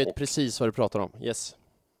 Ja, jag vet precis vad du pratar om. Yes.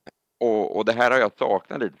 Och det här har jag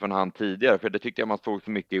saknat lite från han tidigare, för det tyckte jag man såg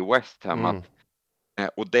så mycket i West Ham.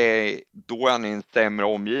 Och då är han i en sämre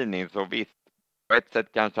omgivning, så visst, på ett sätt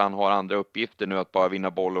kanske han har andra uppgifter nu, att bara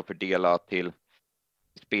vinna boll och fördela till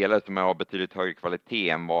spelare som har betydligt högre kvalitet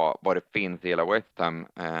än vad det finns i hela West Ham.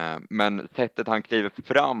 Men sättet han kliver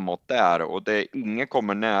framåt där, och ingen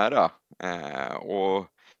kommer nära. Och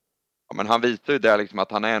ja, men han visar ju där liksom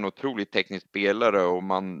att han är en otroligt teknisk spelare, och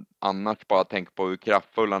man annars bara tänker på hur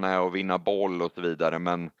kraftfull han är och vinna boll och så vidare.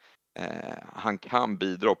 Men han kan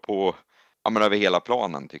bidra på över hela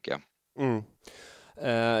planen, tycker jag.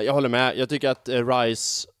 Jag håller med. Jag tycker att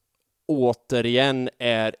Rice återigen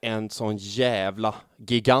är en sån jävla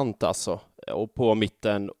gigant alltså. Och på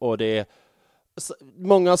mitten. Och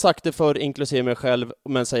många har sagt det för, inklusive mig själv,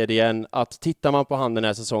 men säger det igen, att tittar man på han den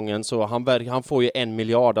här säsongen så han får ju 1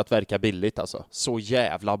 miljard att verka billigt alltså. Så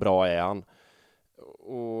jävla bra är han.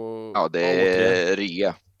 Ja, det är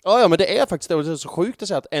rea. Ja, men det är faktiskt det. Det är så sjukt att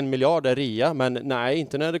säga att 1 miljard är rea, men nej,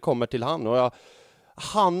 inte när det kommer till han. Och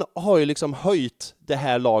han har ju liksom höjt det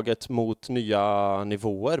här laget mot nya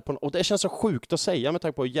nivåer. Och det känns så sjukt att säga med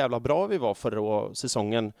tanke på hur jävla bra vi var förra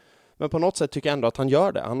säsongen. Men på något sätt tycker jag ändå att han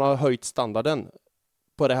gör det. Han har höjt standarden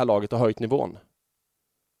på det här laget och höjt nivån.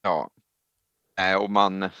 Ja, och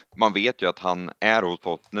man vet ju att han är hos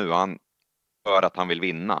oss nu för att han vill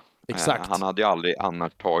vinna. Exakt. Han hade ju aldrig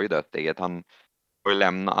annars tagit det steget. Han får ju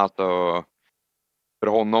lämna, alltså för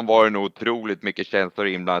honom var det nog otroligt mycket känslor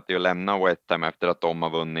inblandat i att lämna West Ham efter att de har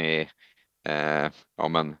vunnit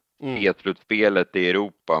slutspelet i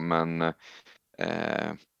Europa, men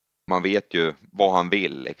man vet ju vad han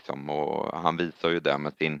vill liksom, och han visar ju det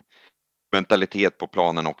med sin mentalitet på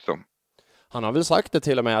planen också. Han har väl sagt det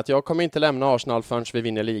till och med, att jag kommer inte lämna Arsenal förrän vi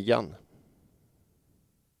vinner ligan.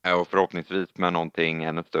 Och förhoppningsvis med någonting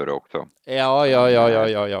ännu större också.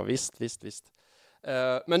 Ja, visst.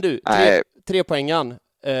 Men du, 3 poängen.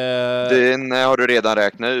 Den har du redan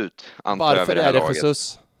räknat ut. Varför är det för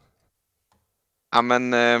sus? Ja, men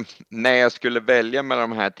när jag skulle välja mellan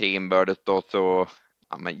de här 3 inbördes då, så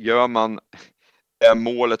gör man det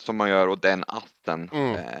målet som man gör och den assen.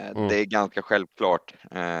 Det är ganska självklart.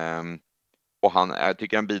 Och jag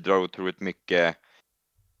tycker han bidrar otroligt mycket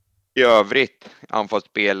i övrigt.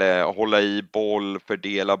 Anfallsspel, hålla i boll,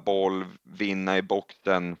 fördela boll, vinna i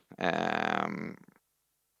boxen.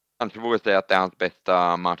 Kanske vågar säga att det är hans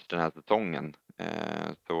bästa match den här säsongen.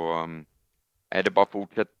 Så är det bara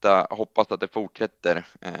fortsätta, hoppas att det fortsätter.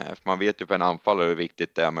 För man vet ju för en anfallare hur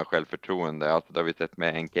viktigt det är med självförtroende. Alltså det har vi sett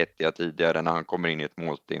med Enketia tidigare när han kommer in i ett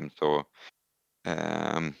målstim. Så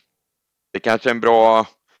det kanske är en bra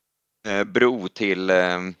bro till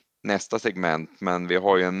nästa segment, men vi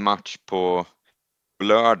har ju en match på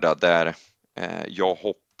lördag där jag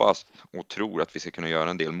hoppas och tror att vi ska kunna göra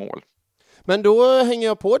en del mål. Men då hänger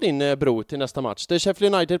jag på din bro till nästa match. Det är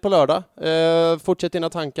Sheffield United på lördag. Fortsätt dina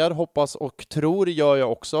tankar. Hoppas och tror gör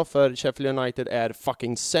jag också, för Sheffield United är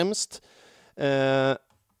fucking sämst.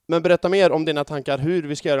 Men berätta mer om dina tankar, hur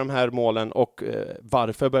vi ska göra de här målen och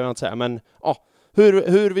varför behöver jag inte säga. Men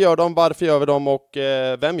hur vi gör dem, varför gör vi dem och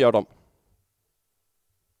vem gör dem?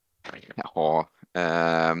 Ja,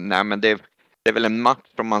 nej men det är väl en match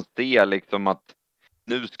som man ser liksom att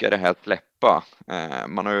nu ska det här släppa.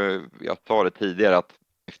 Jag sa det tidigare att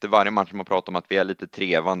efter varje match man pratar om att vi är lite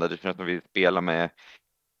trevande. Det känns som att vi spelar med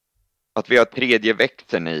att vi har tredje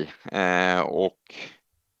växeln i. Och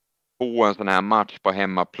på en sån här match på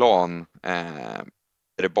hemmaplan där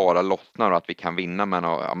det bara lossnar och att vi kan vinna med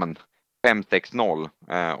 5-6-0.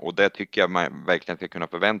 Och det tycker jag man verkligen ska kunna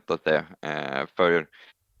förvänta sig. För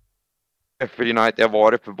United har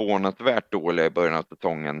varit förvånansvärt dåliga i början av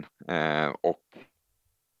säsongen. Och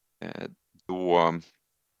då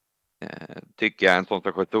tycker jag en sån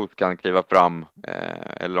som Jesus kan kliva fram,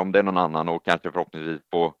 eller om det är någon annan, och kanske förhoppningsvis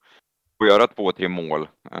få göra 2-3 mål.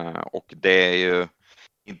 Och det är ju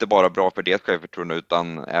inte bara bra för det självförtroende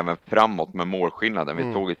utan även framåt med målskillnaden.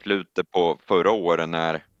 Vi såg i slutet på förra året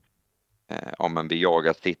när vi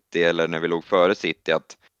jagade City, eller när vi låg före City,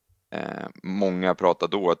 att många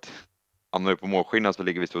pratade då att hamnar vi på målskillnad så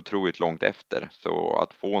ligger vi så otroligt långt efter. Så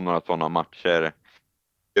att få några sådana matcher,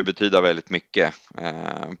 det betyder väldigt mycket.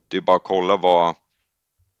 Det är bara att kolla vad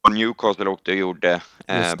Newcastle åkte och gjorde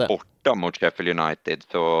borta mot Sheffield United.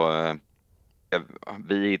 Så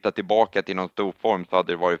vi hittar tillbaka till någon stor form, så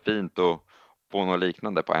hade det varit fint att få något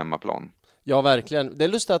liknande på hemmaplan. Ja, verkligen. Det är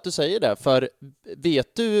lustigt att du säger det, för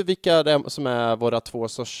vet du vilka det är som är våra 2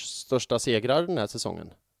 största segrar den här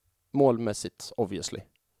säsongen? Målmässigt, obviously.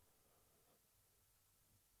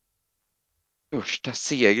 Största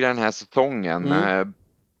segrar den här säsongen.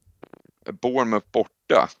 Bournemouth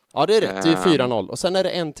borta. Ja, det är rätt. Det är 4-0. Och sen är det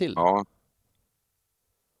en till. Ja.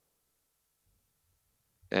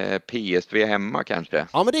 PSV hemma kanske.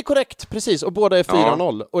 Ja, men det är korrekt. Precis. Och båda är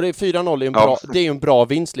 4-0. Och det är 4-0 är en bra, det är ju en bra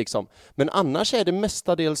vinst liksom. Men annars är det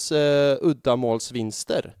mestadels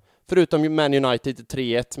uddamålsvinster. Förutom Man United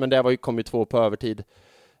 3-1. Men det kom ju 2 på övertid.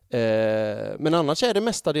 Men annars är det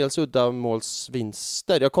mestadels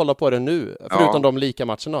uddamålsvinster. Jag kollar på det nu. Förutom de lika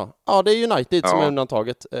matcherna. Ja, det är United som är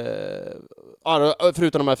undantaget.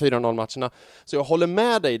 Förutom de här 4-0 matcherna. Så jag håller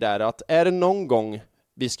med dig där, att är det någon gång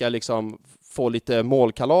vi ska liksom få lite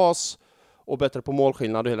målkalas och bättre på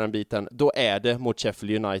målskillnad och hela den biten, då är det mot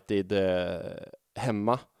Sheffield United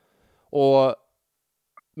hemma. Och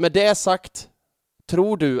med det sagt,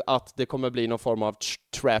 tror du att det kommer bli någon form av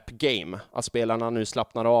trap game? Att spelarna nu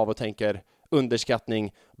slappnar av och tänker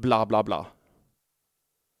underskattning, bla bla bla?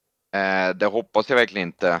 Det hoppas jag verkligen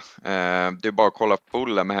inte. Det är bara att kolla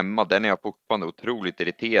Fulham hemma. Den är jag fortfarande otroligt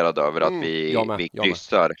irriterad över att vi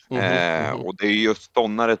kryssar. Och det är just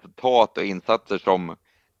sådana resultat och insatser som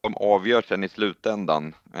avgör sen i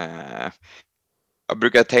slutändan. Jag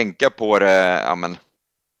brukar tänka på det,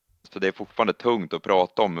 så det är fortfarande tungt att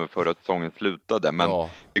prata om hur förra säsongen slutade. Men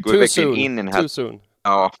vi går verkligen in i den här...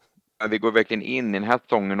 Ja, vi går verkligen in i den här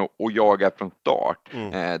säsongen och jagar från start.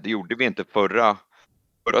 Det gjorde vi inte förra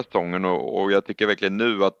säsongen, och jag tycker verkligen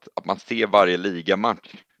nu att man ser varje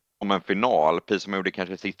ligamatch som en final, precis som jag gjorde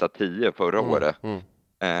kanske sista 10 förra året.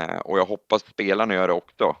 Och jag hoppas spelarna gör det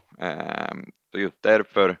också. Så just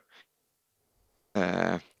därför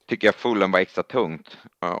tycker jag Fulham var extra tungt,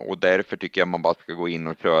 och därför tycker jag man bara ska gå in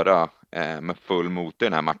och köra med full motor i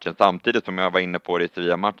den här matchen. Samtidigt som jag var inne på det i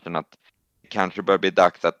Sevilla-matchen, att det kanske börjar bli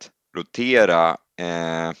dags att rotera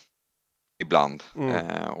ibland.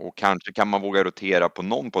 Och kanske kan man våga rotera på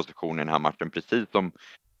någon position i den här matchen, precis som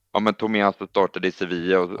Tomiasso startade i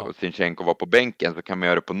Sevilla och Zinchenko var på bänken, så kan man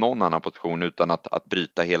göra det på någon annan position utan att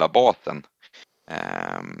bryta hela basen.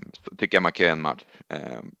 Så tycker jag man kan göra en match.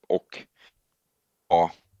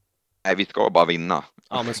 Vi ska bara vinna.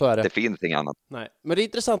 Ja, men så är det. Det finns inget annat. Nej. Men det är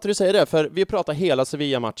intressant att du säger det, för vi pratar hela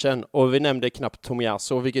Sevilla-matchen och vi nämnde knappt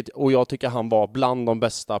Tomiasso, och jag tycker han var bland de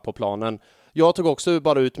bästa på planen. Jag tog också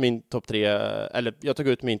bara ut min topp 3, eller jag tog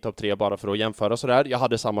ut min topp 3 bara för att jämföra sådär. Jag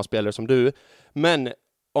hade samma spelare som du. Men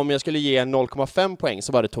om jag skulle ge 0,5 poäng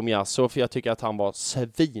så var det Tomiasso, för jag tycker att han var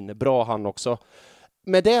svinbra han också.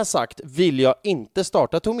 Med det sagt vill jag inte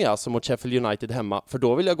starta Tomiasso mot Sheffield United hemma, för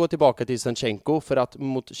då vill jag gå tillbaka till Zinchenko, för att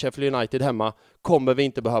mot Sheffield United hemma kommer vi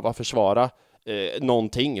inte behöva försvara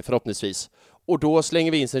någonting förhoppningsvis. Och då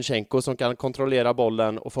slänger vi in Zinchenko som kan kontrollera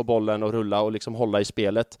bollen och få bollen att rulla och liksom hålla i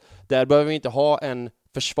spelet. Där behöver vi inte ha en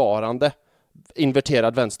försvarande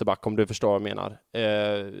inverterad vänsterback, om du förstår vad jag menar.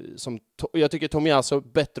 Jag tycker Tomiasso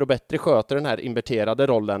bättre och bättre sköter den här inverterade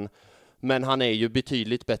rollen, men han är ju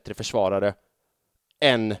betydligt bättre försvarare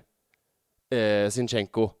än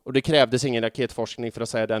Zinchenko. Och det krävdes ingen raketforskning för att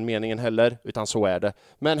säga den meningen heller, utan så är det.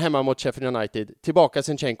 Men hemma mot Sheffield United, tillbaka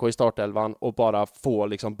Zinchenko i startelvan och bara få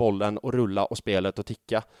liksom bollen och rulla och spelet och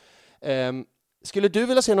ticka. Skulle du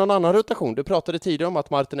vilja se någon annan rotation? Du pratade tidigare om att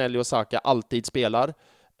Martinelli och Saka alltid spelar.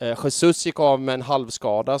 Jesus gick av med en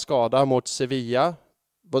halvskada mot Sevilla.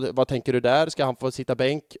 Vad tänker du där? Ska han få sitta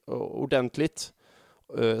bänk ordentligt?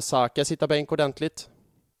 Saka sitta bänk ordentligt?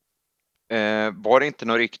 Var det inte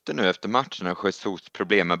något rykte nu efter matchen när Jesus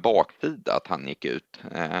problem med baksida att han gick ut?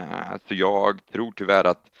 Så jag tror tyvärr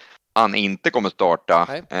att han inte kommer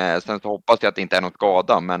starta. Sen så hoppas jag att det inte är någon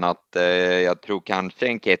skada, men att jag tror kanske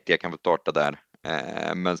Enketia kan få starta där.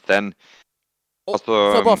 Men sen... Alltså,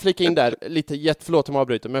 får jag bara flika in där, förlåt om jag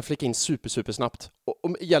avbryter, men flika in super snabbt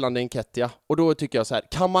gällande Enketia. Och då tycker jag så här,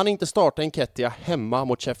 kan man inte starta Enketia hemma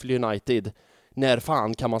mot Sheffield United, när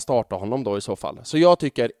fan kan man starta honom då i så fall? Så jag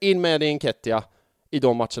tycker, in med Enketia i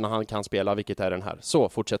de matcherna han kan spela, vilket är den här. Så,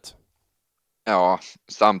 fortsätt. Ja,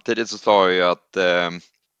 samtidigt så sa jag ju att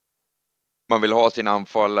man vill ha sin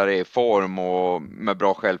anfallare i form och med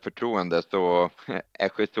bra självförtroende, så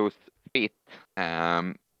är Jesus fit.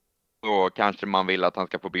 Så kanske man vill att han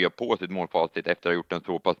ska få bygga på sitt målfacit efter att ha gjort en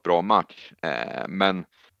så pass bra match. Men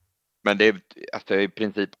det är alltså i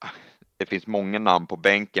princip, det finns många namn på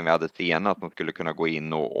bänken vi hade senast som skulle kunna gå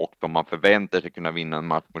in och som man förväntar sig kunna vinna en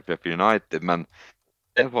match mot Sheffield United. Men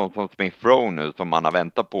det är en sån som Smith Rowe nu som man har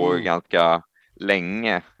väntat på ganska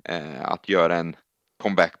länge att göra en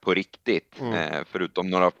comeback på riktigt. Förutom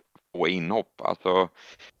några få inhopp. Alltså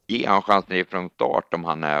ge han chansen från start om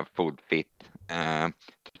han är full fit.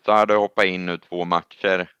 Så hade jag hoppat in nu 2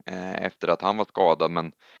 matcher efter att han var skadad,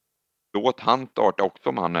 men låt han starta också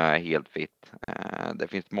om han är helt fit. Det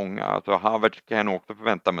finns många, alltså Havertz kan jag nog också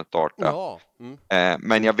förvänta mig starta. Ja.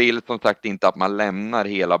 Men jag vill som sagt inte att man lämnar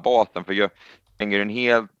hela basen, för jag hänger en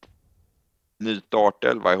helt ny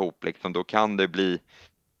startelva ihop liksom, då kan det bli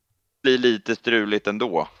lite struligt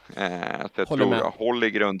ändå. Så jag tror jag håller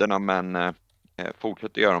i grunderna, men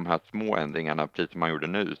fortsätter göra de här små ändringarna precis som man gjorde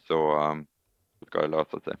nu, så ska det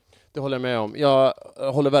lösa sig. Det håller jag med om. Jag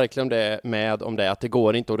håller verkligen med om det, att det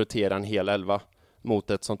går inte att rotera en hel 11 mot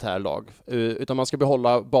ett sånt här lag. Utan man ska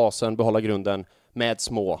behålla basen, behålla grunden med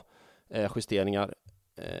små justeringar.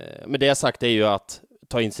 Men det jag sagt är ju att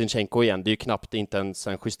ta in Zinchenko igen. Det är ju knappt inte ens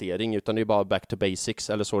en justering, utan det är bara back to basics,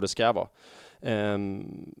 eller så det ska vara.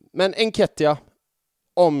 Men Enketia,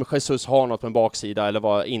 om Jesus har något på en baksida eller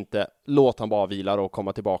vad inte, låt han bara vila och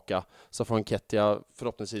komma tillbaka, så får Enketia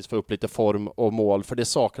förhoppningsvis få upp lite form och mål, för det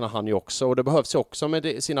saknar han ju också, och det behövs ju också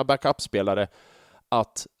med sina backup-spelare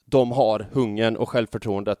att de har hungern och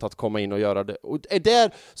självförtroendet att komma in och göra det. Och är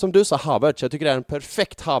där, som du sa, Havertz, jag tycker det är en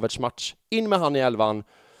perfekt Havertz-match. In med han i 11:an,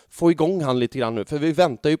 få igång han lite grann nu, för vi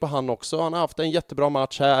väntar ju på han också. Han har haft en jättebra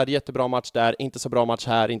match här, jättebra match där, inte så bra match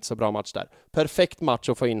här, inte så bra match där. Perfekt match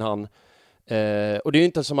att få in han. Och det är ju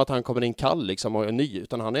inte som att han kommer in kall liksom och är ny,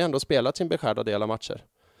 utan han har ändå spelat sin beskärda del av matcher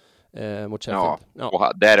mot Sheffield. Ja,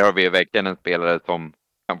 och där har vi verkligen en spelare som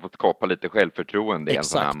kan få skapa lite självförtroende i en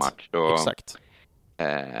sån här match. Exakt.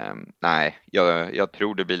 Nej, jag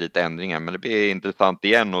tror det blir lite ändringar, men det blir intressant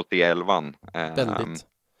igen att se 11:an. Väldigt.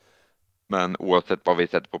 Men oavsett vad vi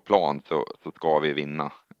sätter på plan så ska vi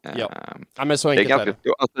vinna. Ja, men så enkelt är det.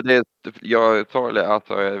 Jag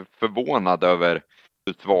är förvånad över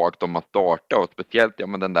hur svagt de har startat, och speciellt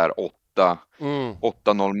den där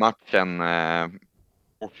 8-0 matchen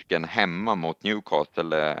torsken hemma mot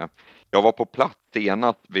Newcastle. Jag var på plats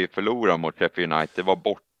senast vi förlorade mot Sheffield United, var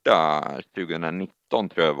borta 2019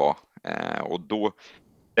 tror jag var. Och då,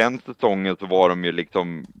 den säsongen så var de ju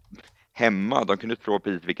liksom hemma, de kunde slå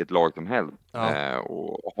precis vilket lag som helst.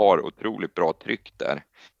 Och har otroligt bra tryck där.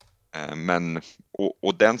 Men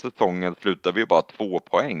och den säsongen slutade vi bara 2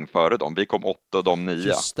 poäng före dem. Vi kom 8 och de 9.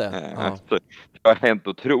 Just det. Ja. Så det har hänt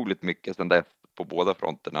otroligt mycket sedan dess på båda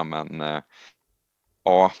fronterna. Men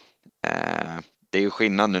det är ju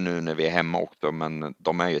skillnad nu när vi är hemma också. Men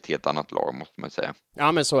de är ju ett helt annat lag, måste man säga.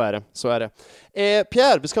 Ja, men så är det.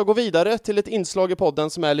 Pierre, vi ska gå vidare till ett inslag i podden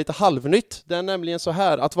som är lite halvnytt. Det är nämligen så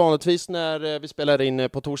här att vanligtvis när vi spelar in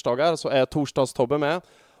på torsdagar så är torsdagstobbe med.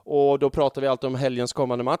 Och då pratar vi alltid om helgens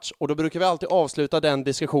kommande match. Och då brukar vi alltid avsluta den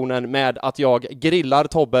diskussionen med att jag grillar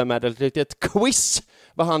Tobbe med ett litet quiz.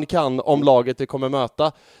 Vad han kan om laget vi kommer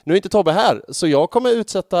möta. Nu är inte Tobbe här, så jag kommer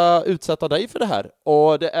utsätta dig för det här.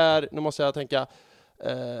 Och det är, nu måste jag tänka,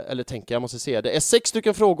 jag måste se. Det är 6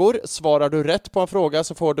 stycken frågor. Svarar du rätt på en fråga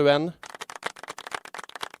så får du en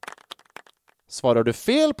Svarar du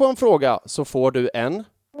fel på en fråga så får du en...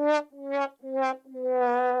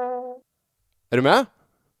 Är du med?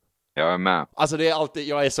 Jag är med. Alltså det är alltid,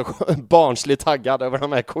 jag är så barnsligt taggad över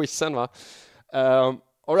de här quizen, va?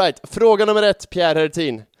 All right, fråga nummer 1, Pierre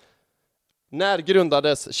Hertin. När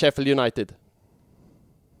grundades Sheffield United?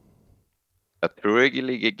 Jag tror det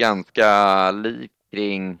ligger ganska likt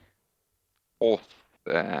kring oss.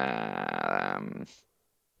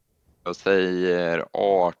 Jag säger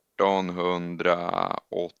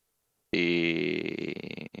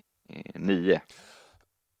 1889.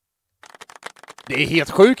 Det är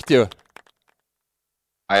helt sjukt ju!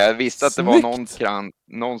 Ja, jag visste att det Snyggt. var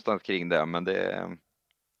någonstans kring det, men det...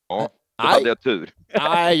 Ja, då Nej. hade jag tur.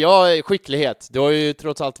 Nej, jag är skicklighet. Du har ju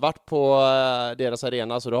trots allt varit på deras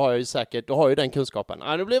arena, så då har jag ju säkert, du har ju den kunskapen.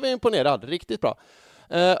 Nej, nu blev jag imponerad. Riktigt bra.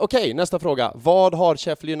 Okej, nästa fråga. Vad har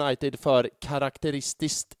Sheffield United för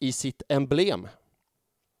karaktäristiskt i sitt emblem?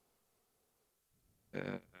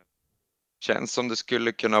 Känns som det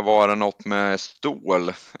skulle kunna vara något med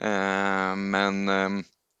stål. Men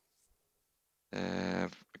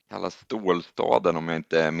kallas stålstaden om jag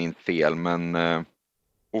inte minns fel. Men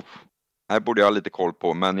här borde jag ha lite koll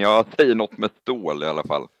på. Men jag säger något med stål i alla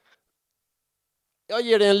fall. Jag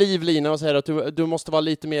ger dig en livlina och säger att du måste vara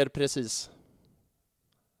lite mer precis.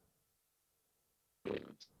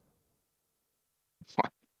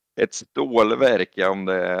 Ett stålverk, ja, om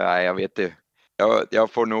det... Nej, jag vet inte.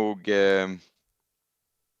 Jag får nog...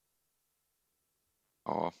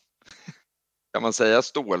 Ja. Kan man säga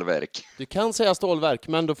stålverk? Du kan säga stålverk,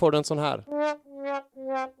 men då får du en sån här.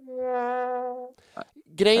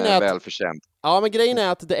 Grejen är att, välförtjänt. ja, men grejen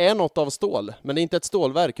är att det är något av stål, men det är inte ett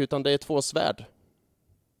stålverk utan det är 2 svärd.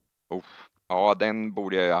 Ja, den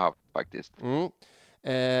borde jag ju ha haft faktiskt.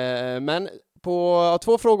 Men på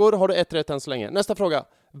 2 frågor har du 1 rätt än så länge. Nästa fråga.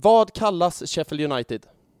 Vad kallas Sheffield United?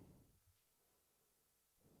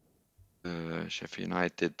 Sheffield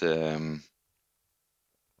United...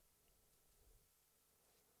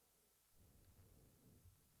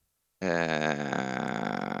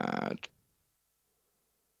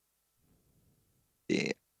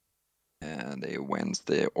 det är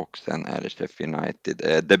Wednesday och sen är det Sheffield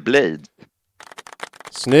United. The Blade.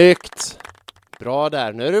 Snyggt! Bra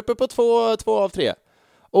där. Nu är du uppe på 2 av 3.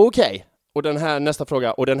 Okej. Och den här, nästa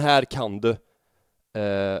fråga. Och den här kan du.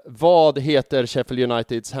 Vad heter Sheffield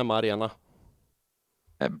Uniteds hemmaarena?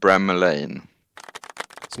 Bramall Lane.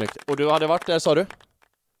 Snyggt. Och du hade varit där, sa du?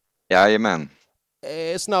 Jajamän.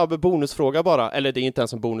 Snabb bonusfråga bara. Eller det är inte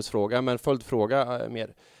ens en bonusfråga, men följdfråga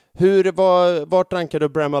mer. Vart rankar du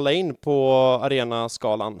Bramall Lane på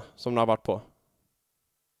arenaskalan som du har varit på?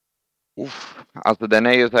 Alltså den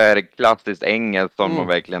är ju så här klassiskt engelsk som man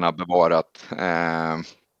verkligen har bevarat.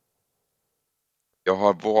 Jag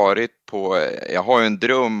har ju en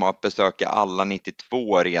dröm att besöka alla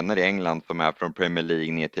 92 arenor i England som är från Premier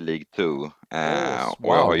League ner till League 2. Wow.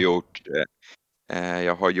 Och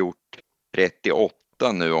jag har gjort 38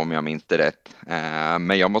 nu om jag minns det rätt.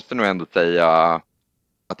 Men jag måste nog ändå säga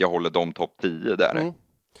att jag håller de topp 10 där.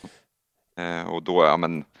 Och då, ja,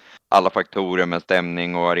 men alla faktorer med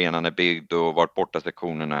stämning och arenan är byggd och vart borta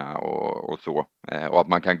sektionerna och så. Och att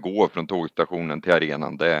man kan gå från tågstationen till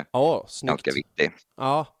arenan, det är ganska viktigt.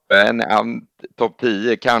 Ja. Men topp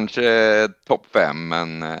 10, kanske topp 5,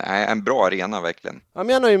 men en bra arena verkligen. Ja,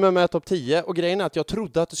 men jag nöjer mig med topp 10 och grejen är att jag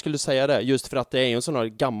trodde att du skulle säga det just för att det är en sån här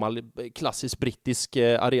gammal klassisk brittisk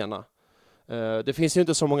arena. Det finns ju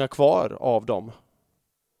inte så många kvar av dem.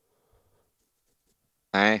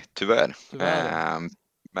 Nej, tyvärr.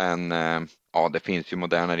 Men ja, det finns ju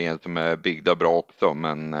moderna arenor som är byggda bra också,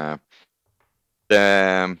 men det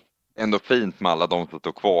är ändå fint med alla de som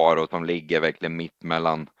står kvar och som ligger verkligen mitt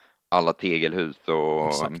mellan alla tegelhus,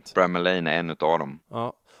 och Bramall Lane är en utav dem.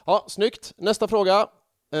 Ja, snyggt. Nästa fråga.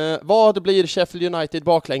 Vad blir Sheffield United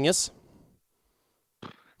baklänges?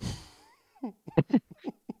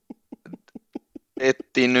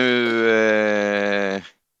 Det är nu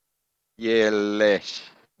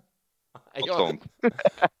Gällers.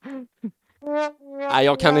 Nej,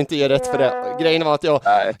 jag kan inte ge rätt för det. Grejen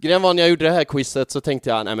var när jag gjorde det här quizet så tänkte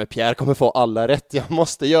jag, nej men Pierre kommer få alla rätt. Jag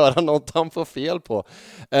måste göra något han får fel på.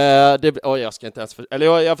 Jag ska inte ens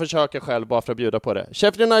jag försöker själv bara för att bjuda på det.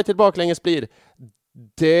 Sheffield United baklänges blir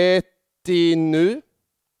det nu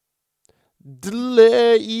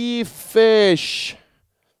Dleifesh.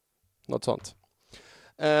 Något sånt.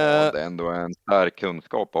 Det är ändå en stark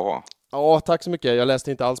kunskap att ha. Ja, tack så mycket. Jag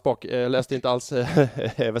läste inte alls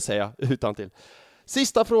utantill.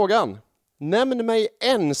 Sista frågan. Nämn mig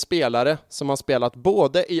en spelare som har spelat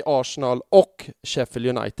både i Arsenal och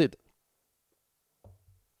Sheffield United.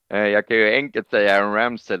 Jag kan ju enkelt säga Aaron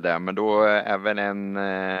Ramsdale där, men då även en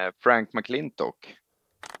Frank McClintock.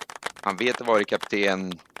 Han vet varit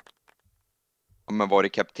kapten. Om han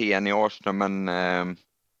varit kapten i Arsenal, men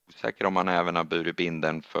säkert om han även har burit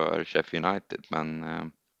binden för Sheffield United. Men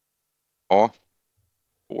ja,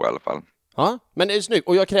 i alla fall. Ja, men det är snyggt.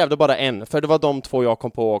 Och jag krävde bara en, för det var de två jag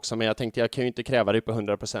kom på också, men jag tänkte jag kan ju inte kräva det på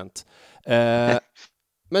 100%.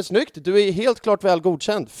 Men snyggt, du är helt klart väl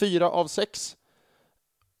godkänd. 4 av 6.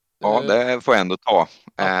 Ja, det får jag ändå ta.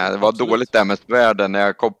 Det var absolut. dåligt där med svärden när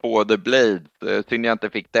jag kom på The Blade. Synd jag inte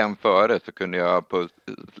fick den före, så kunde jag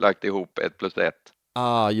lagt ihop 1 + 1.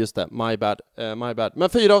 Just det. My bad. Men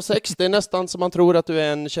 4 av 6, det är nästan som man tror att du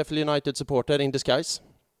är en Sheffield United-supporter in disguise.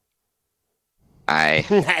 Nej,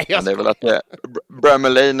 Nej, men det är väl att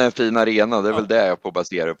Bramall Lane är en fin arena. Det är väl det jag får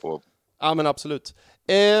basera på. Ja, men absolut.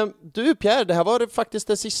 Du Pierre, det här var faktiskt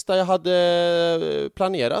det sista jag hade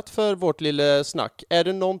planerat för vårt lilla snack. Är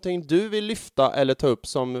det någonting du vill lyfta eller ta upp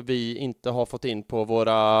som vi inte har fått in på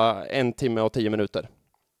våra 1 timme och 10 minuter?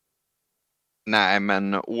 Nej,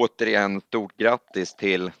 men återigen stort grattis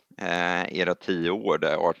till era 10 år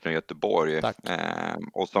där, Arsenal Göteborg.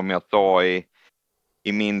 Och som jag sa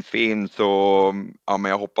i min film så, ja,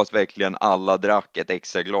 men jag hoppas verkligen alla drack ett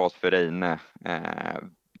extra glas för Reine.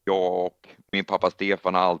 Jag och min pappa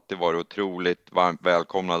Stefan har alltid varit otroligt varmt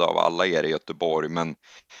välkomnade av alla er i Göteborg, men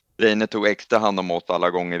Reine tog extra hand om oss alla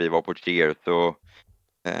gånger vi var på cheer, så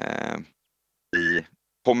vi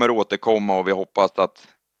kommer återkomma och vi hoppas att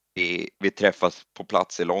vi träffas på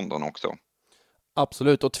plats i London också.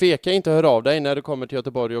 Absolut, och tveka inte att höra av dig när du kommer till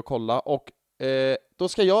Göteborg och kolla. Och då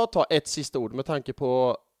ska jag ta ett sista ord med tanke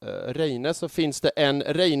på Reine, så finns det en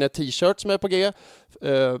Reine t-shirt som är på G.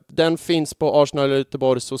 Den finns på Arsenal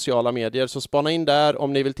Göteborgs sociala medier, så spana in där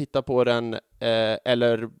om ni vill titta på den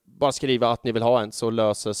eller bara skriva att ni vill ha en, så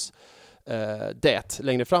löses det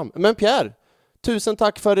längre fram. Men Pierre, tusen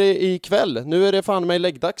tack för ikväll. Nu är det fan mig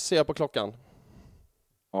läggdags, ser jag på klockan.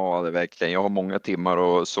 Ja, det är verkligen. Jag har många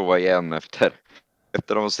timmar att sova igen efter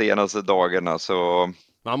de senaste dagarna, så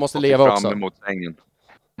man måste leva också. Emot sängen.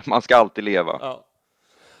 Man ska alltid leva. Ja.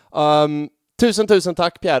 Tusen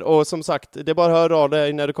tack Pierre, och som sagt, det är bara att höra av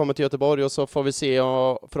dig när du kommer till Göteborg, och så får vi se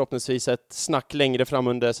förhoppningsvis ett snack längre fram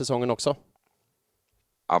under säsongen också.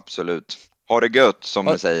 Absolut. Ha det gött, som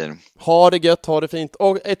du säger. Ha det gött, ha det fint.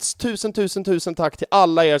 Och ett tusen tack till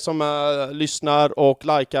alla er som lyssnar och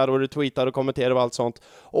likar och retweetar och kommenterar och allt sånt.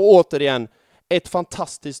 Och återigen, ett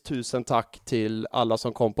fantastiskt tusen tack till alla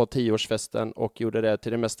som kom på 10-årsfesten och gjorde det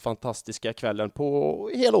till den mest fantastiska kvällen på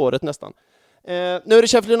hela året nästan. Nu är det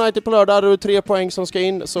Sheffield United på lördag, och 3 poäng som ska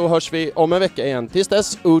in, så hörs vi om en vecka igen. Tills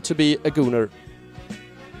dess, to be a gooner.